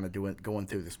we've been kind of going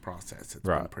through this process. It's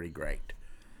been pretty great.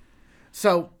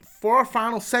 So for our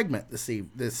final segment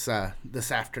this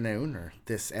afternoon or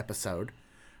this episode,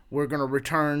 we're going to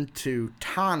return to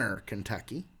Tyner,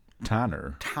 Kentucky.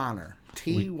 Tyner. Tyner.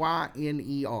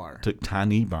 Took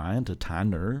Tiny Brian to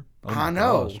Tyner. Oh, I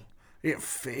know. Gosh. It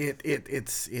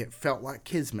felt like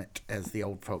kismet, as the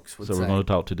old folks would say. So we're going to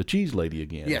talk to the cheese lady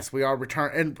again. Yes, we are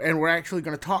and we're actually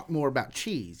going to talk more about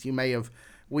cheese. You may have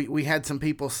we had some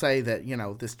people say that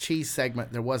this cheese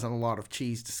segment there wasn't a lot of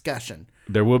cheese discussion.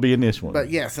 There will be in this one. But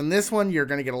yes, in this one you're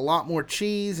going to get a lot more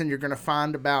cheese, and you're going to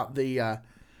find about the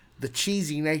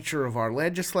cheesy nature of our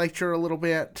legislature a little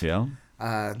bit. Yeah.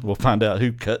 We'll find out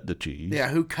who cut the cheese. Yeah,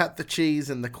 who cut the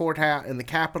cheese in the courthouse in the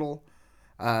Capitol.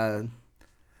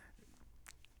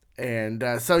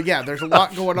 There's a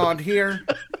lot going on here.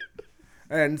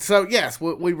 And so, yes,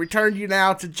 we return you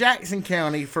now to Jackson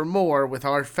County for more with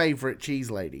our favorite cheese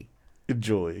lady.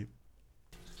 Enjoy.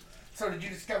 So did you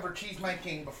discover cheese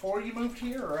making before you moved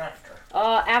here or after?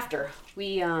 After.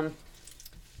 We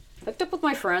hooked up with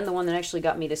my friend, the one that actually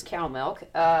got me this cow milk.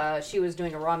 She was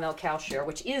doing a raw milk cow share,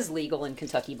 which is legal in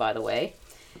Kentucky, by the way.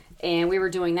 And we were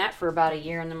doing that for about a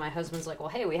year, and then my husband's like, well,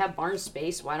 hey, we have barn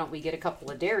space. Why don't we get a couple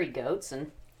of dairy goats?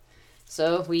 And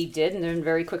so we did, and then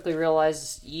very quickly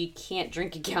realized you can't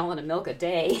drink a gallon of milk a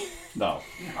day. No.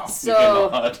 So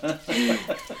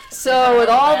with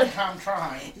all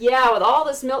with all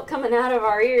this milk coming out of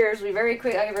our ears, I very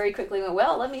quickly went,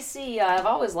 well, let me see. I've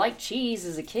always liked cheese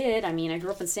as a kid. I mean, I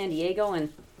grew up in San Diego,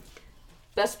 and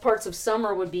best parts of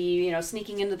summer would be,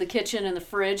 sneaking into the kitchen and the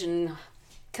fridge and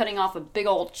cutting off a big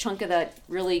old chunk of that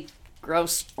really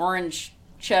gross orange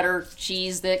cheddar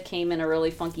cheese that came in a really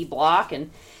funky block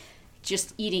and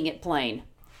just eating it plain.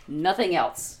 Nothing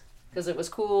else. Because it was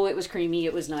cool, it was creamy,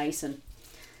 it was nice. And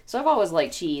so I've always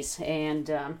liked cheese. And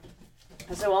I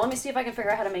said, well, let me see if I can figure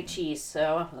out how to make cheese.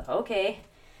 So, okay.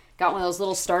 Got one of those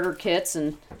little starter kits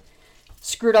and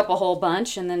screwed up a whole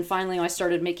bunch. And then finally I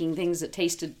started making things that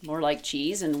tasted more like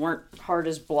cheese and weren't hard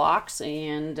as blocks.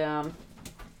 And then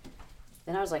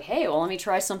I was like, hey, well, let me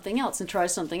try something else. And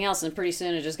pretty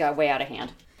soon it just got way out of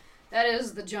hand. That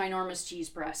is the ginormous cheese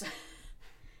press.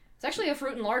 It's actually a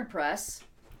fruit and lard press,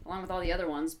 along with all the other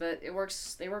ones, but it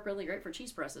works. They work really great for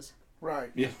cheese presses.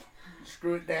 Right. Yeah.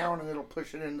 Screw it down and it'll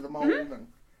push it into the mold. Mm-hmm. And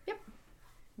yep.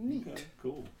 Neat. Okay,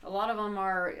 cool. A lot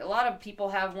of people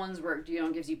have ones where it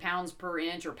gives you pounds per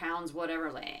inch or pounds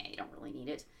whatever. Like, you don't really need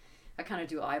it. I kind of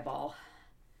do eyeball,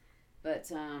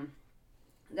 but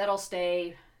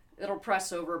it'll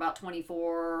press over about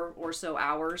 24 or so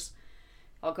hours.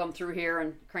 I'll come through here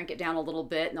and crank it down a little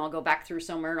bit, and I'll go back through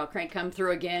somewhere, and I'll come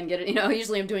through again, get it,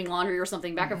 usually I'm doing laundry or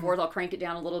something, back and forth, I'll crank it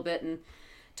down a little bit, and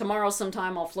tomorrow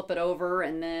sometime I'll flip it over,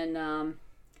 and then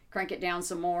crank it down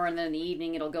some more, and then in the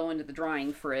evening it'll go into the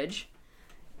drying fridge.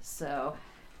 So...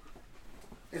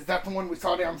 Is that the one we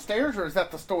saw downstairs, or is that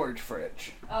the storage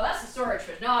fridge? Oh, that's the storage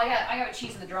fridge. No, I got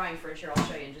cheese in the drying fridge here. I'll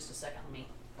show you in just a second. Let me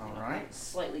All right.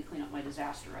 slightly clean up my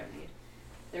disaster I made.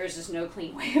 There is just no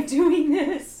clean way of doing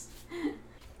this.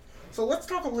 So let's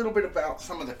talk a little bit about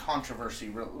some of the controversy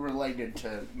related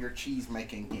to your cheese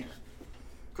making here.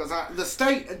 Because the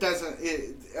state doesn't,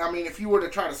 if you were to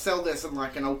try to sell this in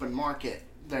like an open market,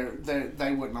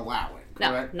 they wouldn't allow it,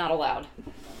 correct? No, not allowed.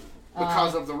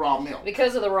 Because of the raw milk.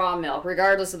 Because of the raw milk,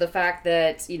 regardless of the fact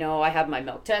that, I have my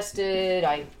milk tested,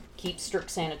 I keep strict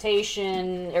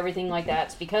sanitation, everything like that.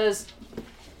 It's because,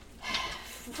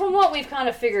 from what we've kind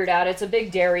of figured out, it's a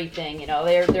big dairy thing.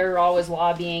 They're always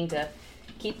lobbying to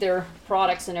keep their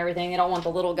products and everything. They don't want the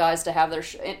little guys to have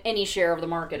any share of the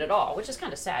market at all, which is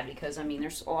kind of sad because,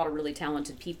 there's a lot of really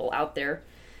talented people out there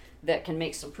that can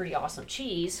make some pretty awesome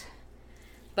cheese,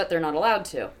 but they're not allowed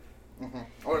to. Mm-hmm.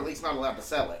 Or at least not allowed to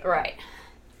sell it. Right.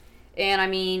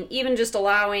 And even just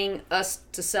allowing us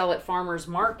to sell at farmers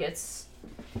markets,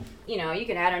 you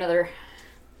can add another,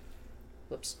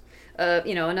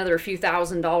 another few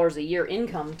 $1,000s a year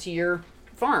income to your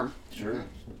farm. Sure.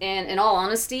 And in all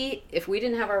honesty, if we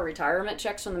didn't have our retirement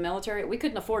checks from the military, we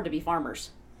couldn't afford to be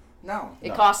farmers. No.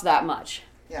 It costs that much.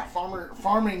 Yeah,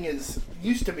 farming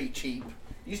used to be cheap.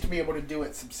 Used to be able to do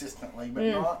it subsistently, but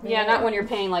not. Yeah, not when you're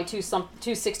paying like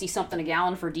 $2.60 something a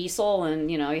gallon for diesel,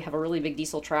 and you have a really big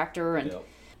diesel tractor. And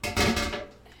I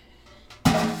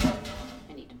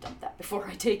need to dump that before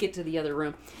I take it to the other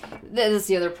room. That's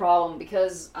the other problem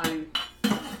because I'm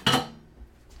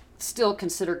still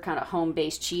considered kind of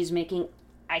home-based cheese making.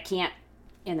 I can't,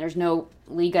 and there's no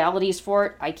legalities for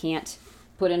it. I can't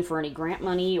put in for any grant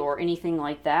money or anything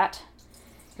like that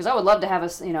because I would love to have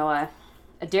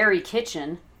a dairy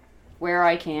kitchen where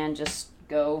I can just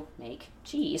go make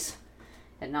cheese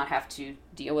and not have to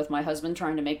deal with my husband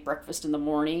trying to make breakfast in the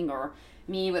morning or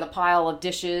me with a pile of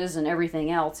dishes and everything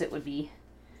else. It would be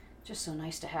just so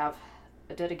nice to have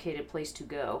a dedicated place to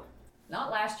go.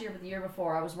 Not last year, but the year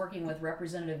before, I was working with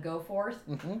Representative Goforth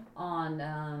on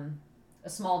a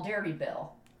small dairy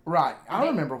bill. Right. I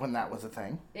remember when that was a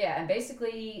thing. Yeah, and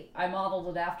basically I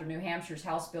modeled it after New Hampshire's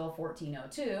House Bill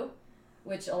 1402,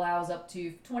 which allows up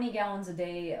to 20 gallons a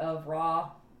day of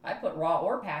raw. I put raw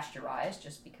or pasteurized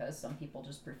just because some people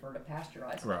just prefer to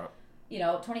pasteurize. Right.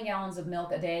 20 gallons of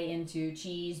milk a day into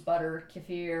cheese, butter,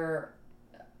 kefir,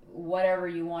 whatever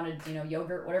you wanted,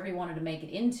 yogurt, whatever you wanted to make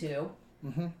it into.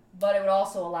 Mm-hmm. But it would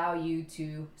also allow you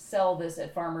to sell this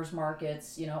at farmers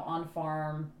markets, on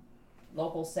farm,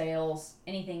 local sales,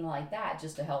 anything like that,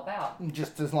 just to help out.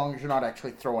 Just as long as you're not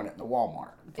actually throwing it in the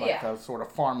Walmart. It's like those sort of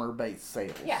farmer-based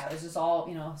sales. Yeah, it was just all,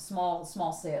 small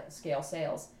scale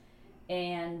sales.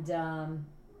 And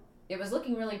it was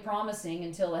looking really promising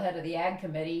until the head of the Ag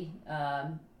Committee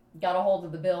got a hold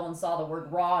of the bill and saw the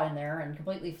word raw in there and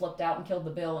completely flipped out and killed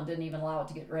the bill and didn't even allow it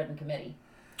to get read in committee.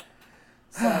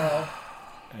 So...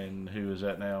 And who is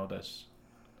that now? That's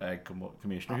Ag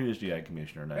Commissioner. Who is the Ag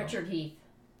Commissioner now? Richard Heath.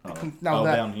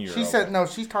 Down here. She said no.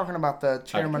 She's talking about the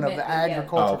chairman of the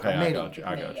Agriculture Committee.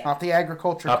 I got you. Not the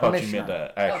Agriculture I thought Commissioner. you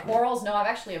meant that. Quarles. No, I've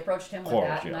actually approached him with Quarles,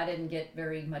 that, and I didn't get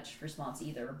very much response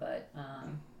either. But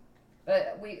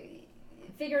we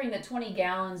figuring that 20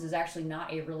 gallons is actually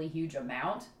not a really huge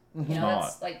amount. Mm-hmm.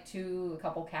 That's like a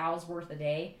couple cows worth a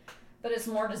day, but it's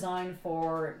more designed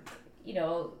for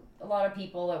a lot of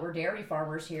people that were dairy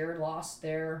farmers here lost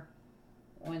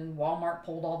when Walmart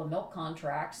pulled all the milk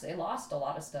contracts, they lost a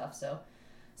lot of stuff. So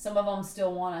some of them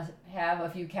still want to have a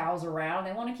few cows around.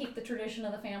 They want to keep the tradition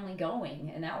of the family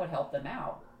going, and that would help them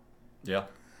out. Yeah.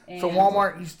 So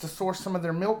Walmart used to source some of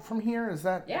their milk from here? Is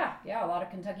that? Yeah. A lot of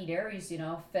Kentucky dairies,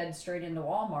 fed straight into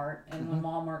Walmart. And when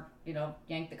Walmart,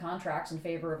 yanked the contracts in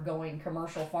favor of going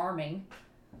commercial farming,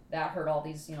 that hurt all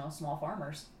these, small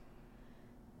farmers.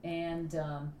 And,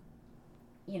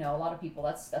 a lot of people,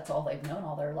 that's all they've known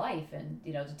all their life. And,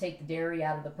 to take the dairy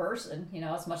out of the person,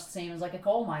 it's much the same as like a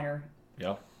coal miner.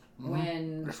 Yeah.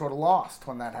 When they're sort of lost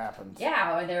when that happens.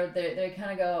 Yeah, they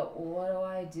kind of go, what do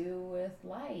I do with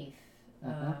life?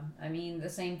 The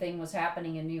same thing was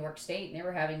happening in New York State, and they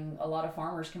were having a lot of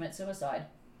farmers commit suicide.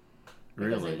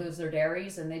 Because they lose their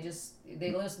dairies, and they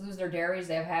lose their dairies.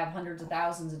 They have hundreds of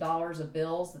thousands of dollars of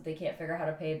bills that they can't figure out how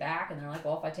to pay back, and they're like,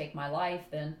 well, if I take my life,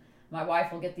 then my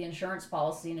wife will get the insurance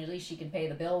policy, and at least she can pay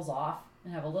the bills off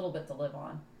and have a little bit to live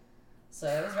on. So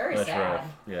it was very sad.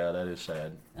 Rough. Yeah, that is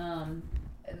sad.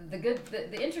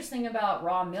 The interesting about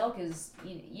raw milk is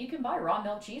you can buy raw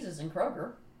milk cheeses in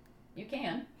Kroger. You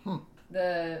can.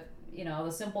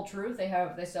 The Simple Truth,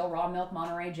 they sell raw milk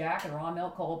Monterey Jack and raw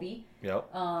milk Colby.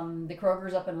 Yep. The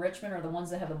Krogers up in Richmond are the ones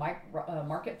that have the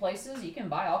marketplaces. You can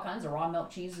buy all kinds of raw milk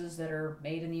cheeses that are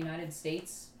made in the United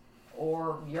States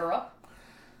or Europe.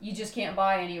 You just can't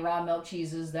buy any raw milk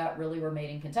cheeses that really were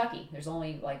made in Kentucky. There's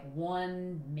only like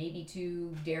 1, maybe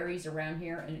 2 dairies around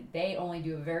here, and they only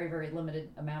do a very, very limited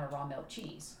amount of raw milk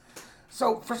cheese.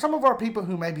 So for some of our people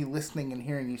who may be listening and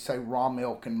hearing you say raw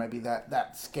milk, and maybe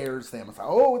that scares them. It's like,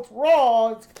 oh, it's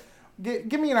raw.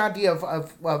 Give me an idea of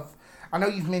I know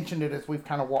you've mentioned it as we've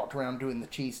kind of walked around doing the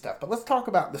cheese stuff, but let's talk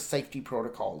about the safety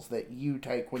protocols that you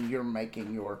take when you're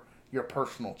making your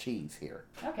personal cheese here.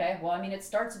 Okay, well, I mean, it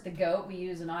starts at the goat. We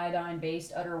use an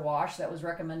iodine-based udder wash that was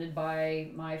recommended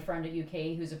by my friend at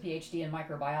UK who's a PhD in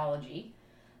microbiology.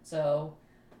 So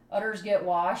udders get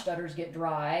washed, udders get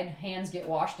dried, hands get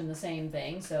washed in the same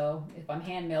thing. So if I'm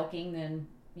hand milking, then,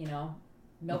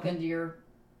 milk into your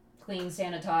clean,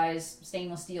 sanitized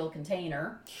stainless steel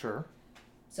container. Sure.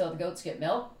 So the goats get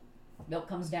milk. Milk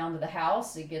comes down to the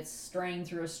house. It gets strained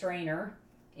through a strainer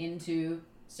into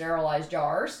sterilized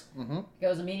jars. It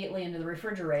goes immediately into the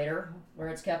refrigerator where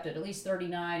it's kept at least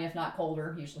 39, if not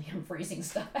colder. Usually I'm freezing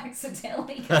stuff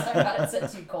accidentally because I got it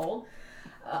set too cold.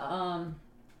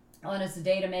 When it's the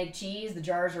day to make cheese, the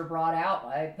jars are brought out.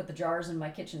 I put the jars in my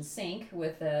kitchen sink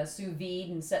with sous vide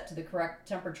and set to the correct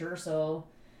temperature. So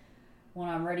when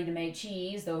I'm ready to make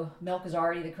cheese, the milk is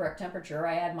already the correct temperature.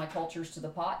 I add my cultures to the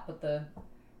pot, put the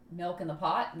milk in the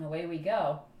pot, and away we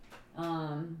go.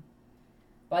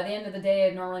 By the end of the day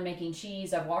of normally making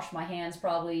cheese, I've washed my hands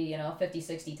probably, 50,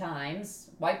 60 times,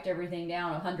 wiped everything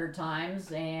down 100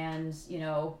 times, and,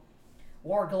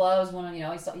 wore gloves when,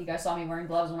 you guys saw me wearing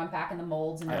gloves when I'm packing the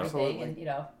molds and everything. Absolutely.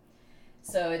 And,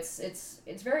 so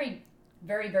it's very,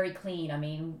 very, very clean. I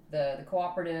mean, the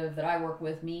cooperative that I work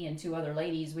with, me and 2 other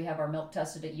ladies, we have our milk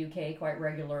tested at UK quite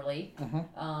regularly.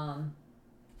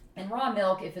 And raw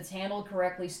milk, if it's handled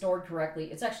correctly, stored correctly,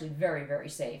 it's actually very, very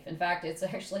safe. In fact, it's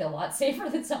actually a lot safer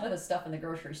than some of the stuff in the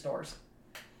grocery stores.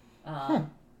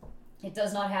 It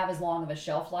does not have as long of a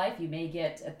shelf life. You may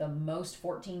get at the most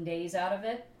 14 days out of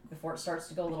it before it starts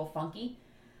to go a little funky.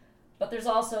 But there's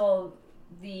also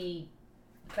the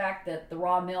fact that the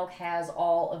raw milk has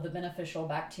all of the beneficial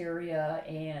bacteria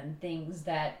and things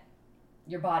that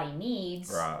your body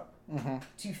needs. Right.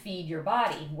 To feed your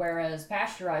body, whereas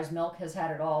pasteurized milk has had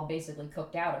it all basically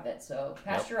cooked out of it. So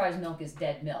pasteurized milk is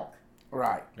dead milk.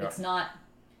 Right. It's not.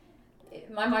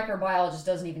 My microbiologist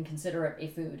doesn't even consider it a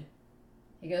food.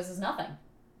 He goes, "It's nothing.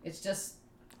 It's just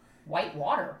white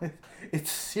water."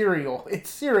 It's cereal. It's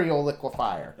cereal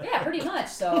liquefier. Yeah, pretty much.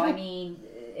 So I mean,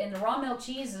 in the raw milk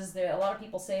cheeses, a lot of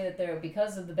people say that they're,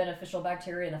 because of the beneficial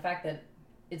bacteria and the fact that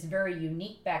it's very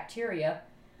unique bacteria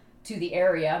to the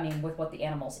area, I mean, with what the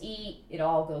animals eat, it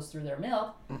all goes through their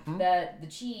milk, that the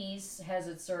cheese has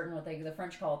its certain, the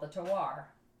French call it the terroir,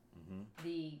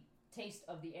 the taste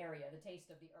of the area, the taste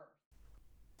of the earth.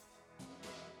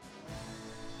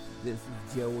 This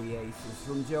is Joey Aces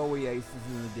from Joey Aces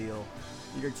in the Deal.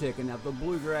 You're checking out the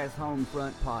Bluegrass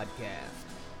Homefront Podcast.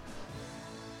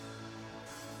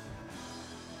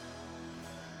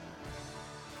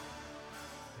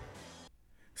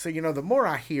 So, the more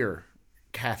I hear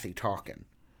Kathy talking,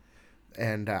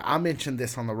 and I mentioned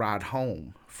this on the ride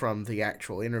home from the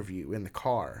actual interview in the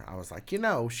car. I was like,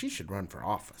 she should run for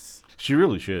office. She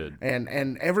really should.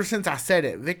 And ever since I said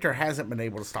it, Victor hasn't been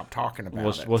able to stop talking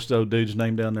about it. What's the old dude's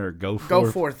name down there? Goforth?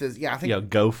 Goforth is, I think. Yeah,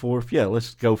 Goforth. Yeah,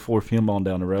 let's go forth him on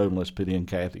down the road and let's put in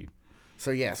Kathy.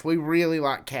 So, yes, we really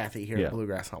like Kathy here at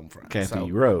Bluegrass Homefront.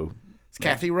 Kathy Rowe. It's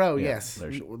Kathy Rowe, yes.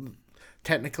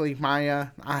 Technically,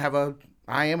 I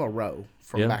am a Rowe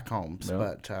from back home,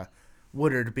 but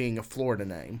Woodard being a Florida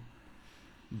name.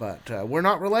 But we're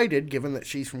not related, given that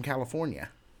she's from California.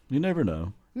 You never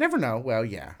know. Never know. Well,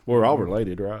 yeah. We're all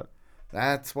related, right?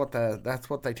 That's what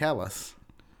they tell us.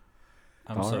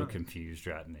 I'm so confused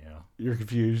right now. You're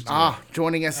confused?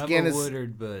 Joining us again is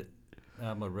Woodard, but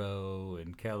I'm a Rowe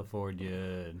in California.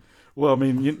 And well, I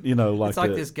mean, like it's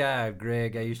like this guy,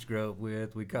 Greg, I used to grow up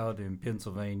with. We called him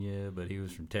Pennsylvania, but he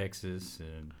was from Texas.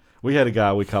 And we had a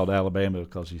guy we called Alabama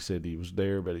because he said he was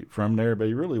there, but from there, but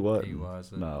he really wasn't. He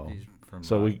wasn't. No. He's from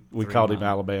so we called him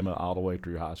Alabama all the way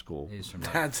through high school. He's from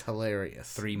That's hilarious.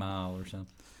 3 Mile or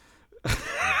something.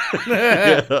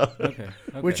 Okay.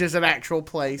 Which is an actual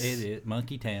place. It is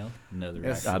Monkey Town. Another.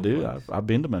 Yes, I do. I've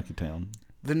been to Monkey Town.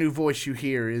 The new voice you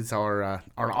hear is our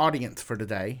audience for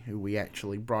today, who we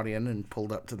actually brought in and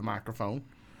pulled up to the microphone.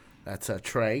 That's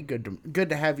Trey. Good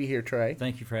to have you here, Trey.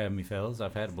 Thank you for having me, fellas.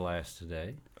 I've had a blast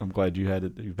today. I'm glad you've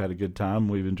had a good time.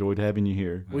 We've enjoyed having you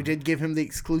here. We did give him the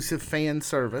exclusive fan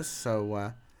service,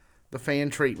 so the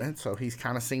fan treatment. So he's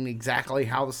kind of seen exactly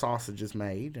how the sausage is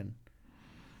made and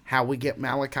how we get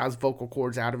Malachi's vocal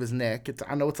cords out of his neck.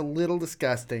 I know it's a little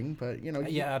disgusting, but you know.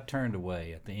 Yeah, I turned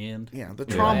away at the end. Yeah, the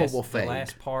trauma will fade. The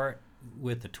last part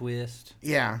with the twist.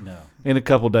 Yeah. No. In a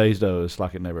couple days, though, it's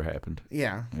like it never happened.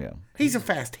 Yeah. Yeah. He's a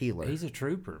fast healer. He's a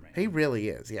trooper, man. He really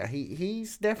is. Yeah.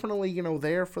 He's definitely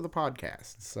there for the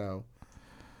podcast. So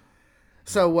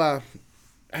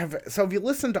have you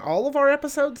listened to all of our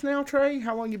episodes now, Trey?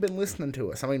 How long you been listening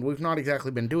to us? I mean, we've not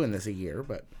exactly been doing this a year,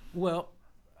 but well,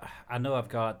 I know I've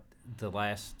got the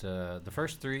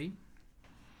first 3.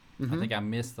 I think I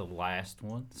missed the last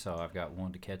one, so I've got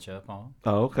one to catch up on.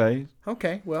 Oh, okay.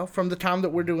 Okay. Well, from the time that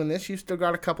we're doing this, you've still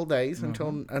got a couple days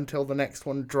until the next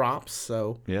one drops.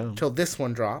 So yeah, until this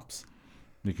one drops,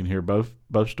 you can hear both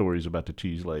stories about the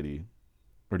cheese lady.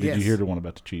 Or did you hear the one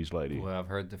about the cheese lady? Well, I've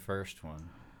heard the first one.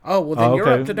 Oh, well, then you're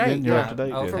up to date. Then you're up to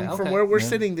date. Okay. From where we're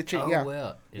sitting, the cheese.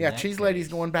 Well, cheese lady's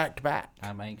going back to back.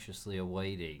 I'm anxiously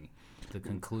awaiting the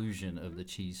conclusion of the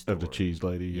cheese story. Of the cheese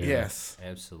lady, yeah. Yes.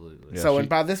 Absolutely. Yeah, So, and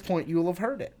by this point, you will have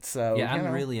heard it. So yeah,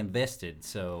 I'm really invested.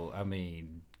 So, I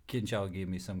mean, can y'all give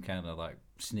me some kind of like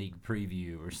sneak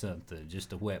preview or something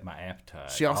just to whet my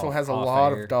appetite? She also has a off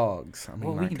lot air? of dogs. I mean,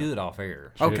 Well, we can do it off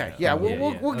air. Okay. Yeah,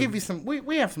 we'll give Okay. you some.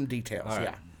 We have some details. All right.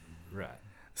 Yeah. Right.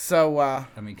 So I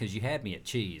mean, because you had me at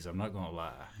cheese. I'm not gonna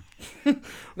lie.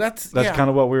 that's kind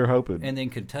of what we were hoping. And then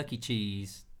Kentucky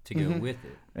cheese to go with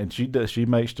it. And she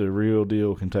makes the real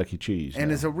deal Kentucky cheese. And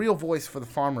now. is a real voice for the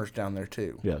farmers down there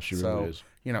too. Yeah, she really is.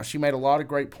 You know, she made a lot of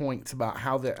great points about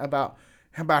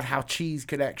about how cheese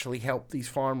could actually help these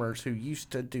farmers who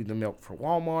used to do the milk for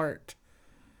Walmart.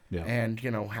 Yeah. And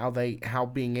you know how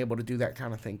being able to do that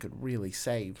kind of thing could really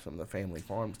save some of the family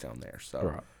farms down there.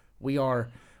 So we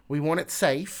want it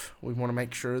safe. We want to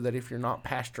make sure that if you're not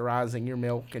pasteurizing your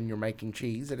milk and you're making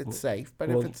cheese, that it's safe. But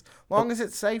if it's long as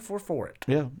it's safe, we're for it.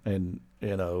 Yeah, and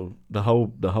you know the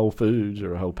Whole Foods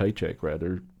or Whole Paycheck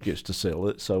rather gets to sell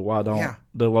it. So why don't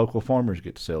the local farmers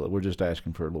get to sell it? We're just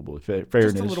asking for a little bit of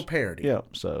fairness, just a little parity. Yeah.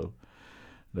 So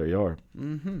there you are.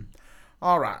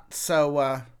 All right.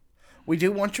 So we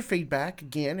do want your feedback.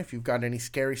 Again, if you've got any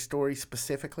scary stories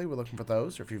specifically, we're looking for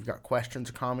those. Or if you've got questions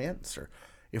or comments, or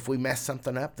if we mess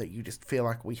something up that you just feel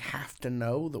like we have to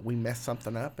know that we messed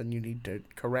something up and you need to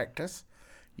correct us,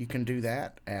 you can do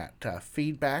that at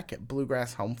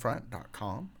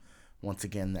feedback@bluegrasshomefront.com. Once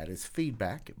again, that is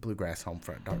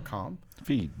feedback@bluegrasshomefront.com.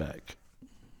 Feedback.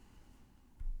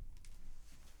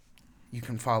 You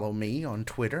can follow me on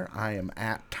Twitter. I am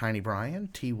at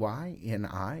TinyBrian,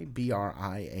 TyniBrian.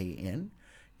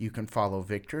 You can follow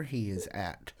Victor. He is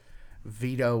at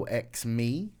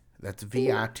VitoXme. That's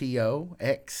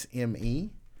VITOXME.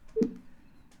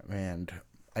 And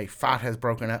a fight has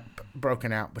broken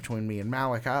out between me and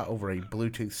Malachi over a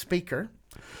Bluetooth speaker.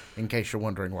 In case you're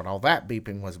wondering what all that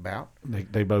beeping was about.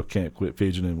 They both can't quit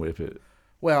fidgeting with it.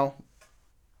 Well,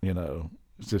 you know,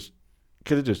 it's just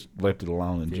could have just left it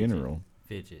alone in general.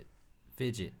 Fidget.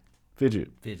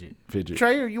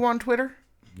 Trey, are you on Twitter?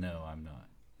 No, I'm not.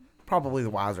 Probably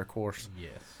the wiser course.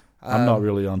 Yes. I'm not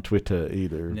really on Twitter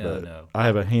either. No, but no. I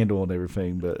have a handle on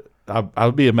everything, but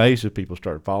I'd be amazed if people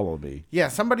start following me. Yeah,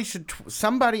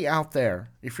 somebody out there,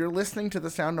 if you're listening to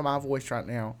the sound of my voice right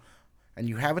now, and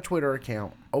you have a Twitter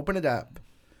account, open it up.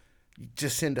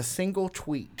 Just send a single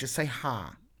tweet. Just say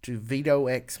hi to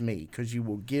VitoXme, because you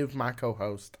will give my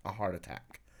co-host a heart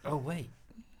attack. Oh, wait.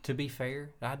 To be fair,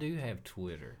 I do have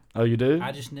Twitter. Oh, you do?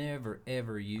 I just never,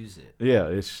 ever use it. Yeah,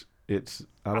 it's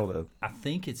I don't know. I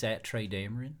think it's at Trey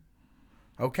Dameron.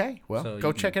 Okay, well, So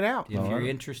go check it out. If you're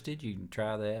interested, you can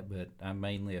try that, but I'm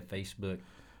mainly a Facebook.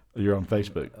 You're on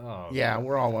Facebook. Oh, Yeah,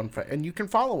 we're all on and you can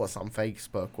follow us on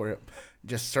Facebook. Where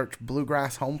just search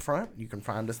Bluegrass Homefront. You can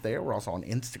find us there. We're also on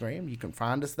Instagram. You can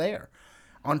find us there.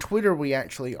 On Twitter, we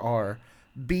actually are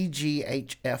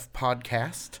BGHF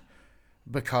Podcast,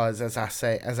 because as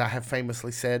I have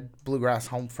famously said, Bluegrass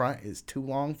Homefront is too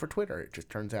long for Twitter. It just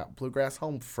turns out Bluegrass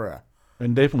Homefront.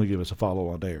 And definitely give us a follow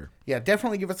on there. Yeah,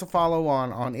 definitely give us a follow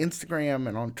on Instagram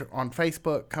and on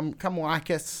Facebook. Come like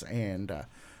us, and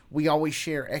we always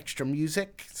share extra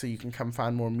music, so you can come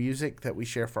find more music that we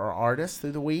share for our artists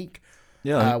through the week.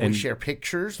 Yeah, we share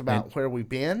pictures about where we've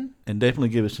been, and definitely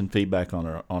give us some feedback on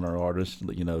our artists.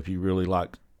 You know, if you really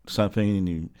like something and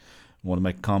you want to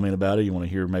make a comment about it, you want to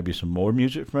hear maybe some more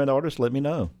music from that artist, let me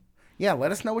know. Yeah,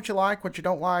 let us know what you like, what you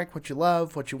don't like, what you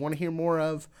love, what you want to hear more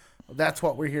of. That's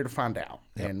what we're here to find out,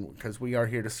 and because we are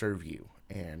here to serve you.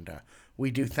 And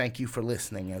we do thank you for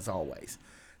listening as always.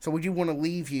 So we do want to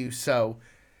leave you. So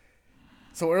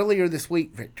earlier this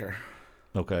week, Victor,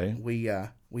 Okay. we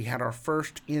had our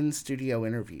first in-studio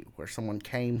interview where someone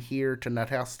came here to Nut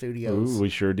House Studios. Ooh, we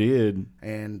sure did.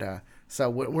 And so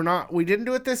we didn't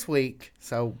do it this week.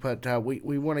 But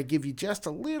we want to give you just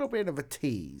a little bit of a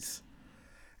tease,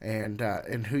 and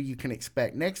who you can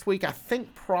expect next week. I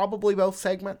think probably both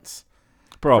segments.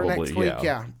 Probably, for next week,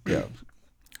 yeah.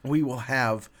 We will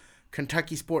have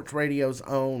Kentucky Sports Radio's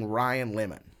own Ryan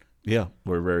Lemon. Yeah,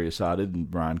 we're very excited, and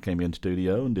Brian came in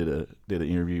studio and did an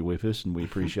interview with us, and we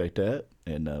appreciate that,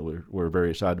 and we're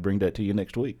very excited to bring that to you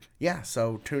next week. Yeah,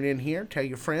 so tune in here, tell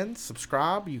your friends,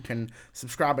 subscribe. You can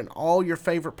subscribe in all your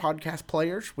favorite podcast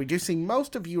players. We do see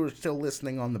most of you are still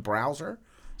listening on the browser,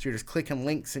 so you're just clicking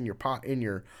links in your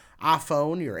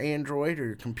iPhone, your Android, or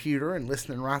your computer, and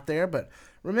listening right there. But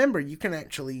remember, you can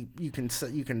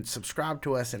subscribe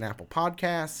to us in Apple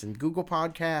Podcasts and Google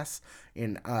Podcasts,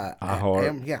 in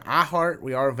iHeart. iHeart.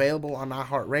 We are available on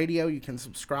iHeartRadio. You can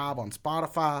subscribe on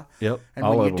Spotify. Yep, and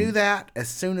all when you of do them. that, as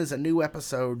soon as a new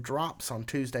episode drops on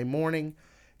Tuesday morning,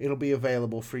 it'll be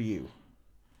available for you.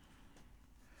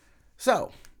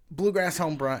 So, Bluegrass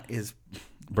Home Brunt is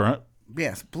Brunt?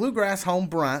 Yes, Bluegrass Home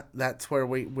Brunt. That's where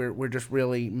we're just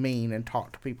really mean and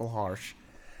talk to people harsh.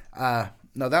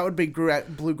 No, that would be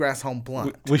Bluegrass Home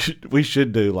Blunt. We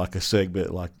should do like a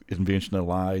segment like Invention of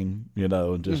Lying,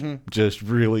 and just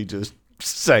really just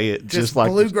say it just like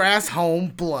Bluegrass Home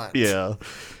Blunt. Yeah,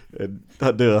 and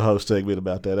I'd do a whole segment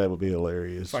about that. That would be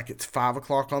hilarious. It's like it's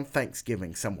 5:00 on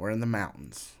Thanksgiving somewhere in the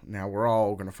mountains. Now we're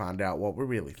all gonna find out what we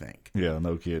really think. Yeah,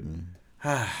 no kidding.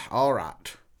 All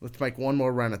right. Let's make one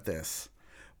more run at this.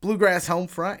 Bluegrass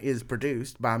Homefront is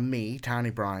produced by me,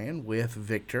 Tiny Brian, with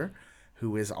Victor,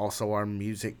 who is also our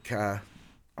music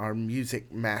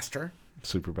master.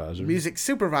 Supervisor. Music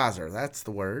supervisor, that's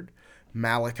the word.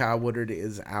 Malachi Woodard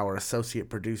is our associate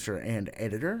producer and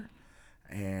editor.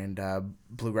 And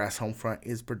Bluegrass Homefront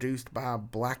is produced by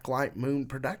Blacklight Moon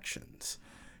Productions.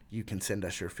 You can send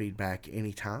us your feedback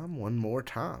anytime, one more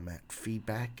time, at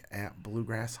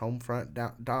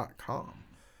feedback@bluegrasshomefront.com.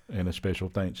 And a special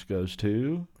thanks goes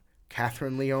to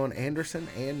Catherine Leon Anderson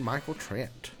and Michael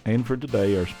Trent. And for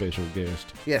today, our special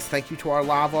guest. Yes, thank you to our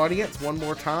live audience one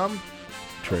more time.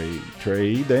 Trey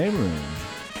Dameron.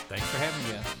 Thanks for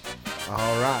having us.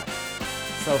 All right.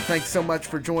 So thanks so much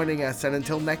for joining us. And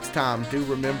until next time, do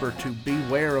remember to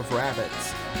beware of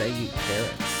rabbits. They eat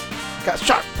carrots. Got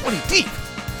sharp, pointy teeth.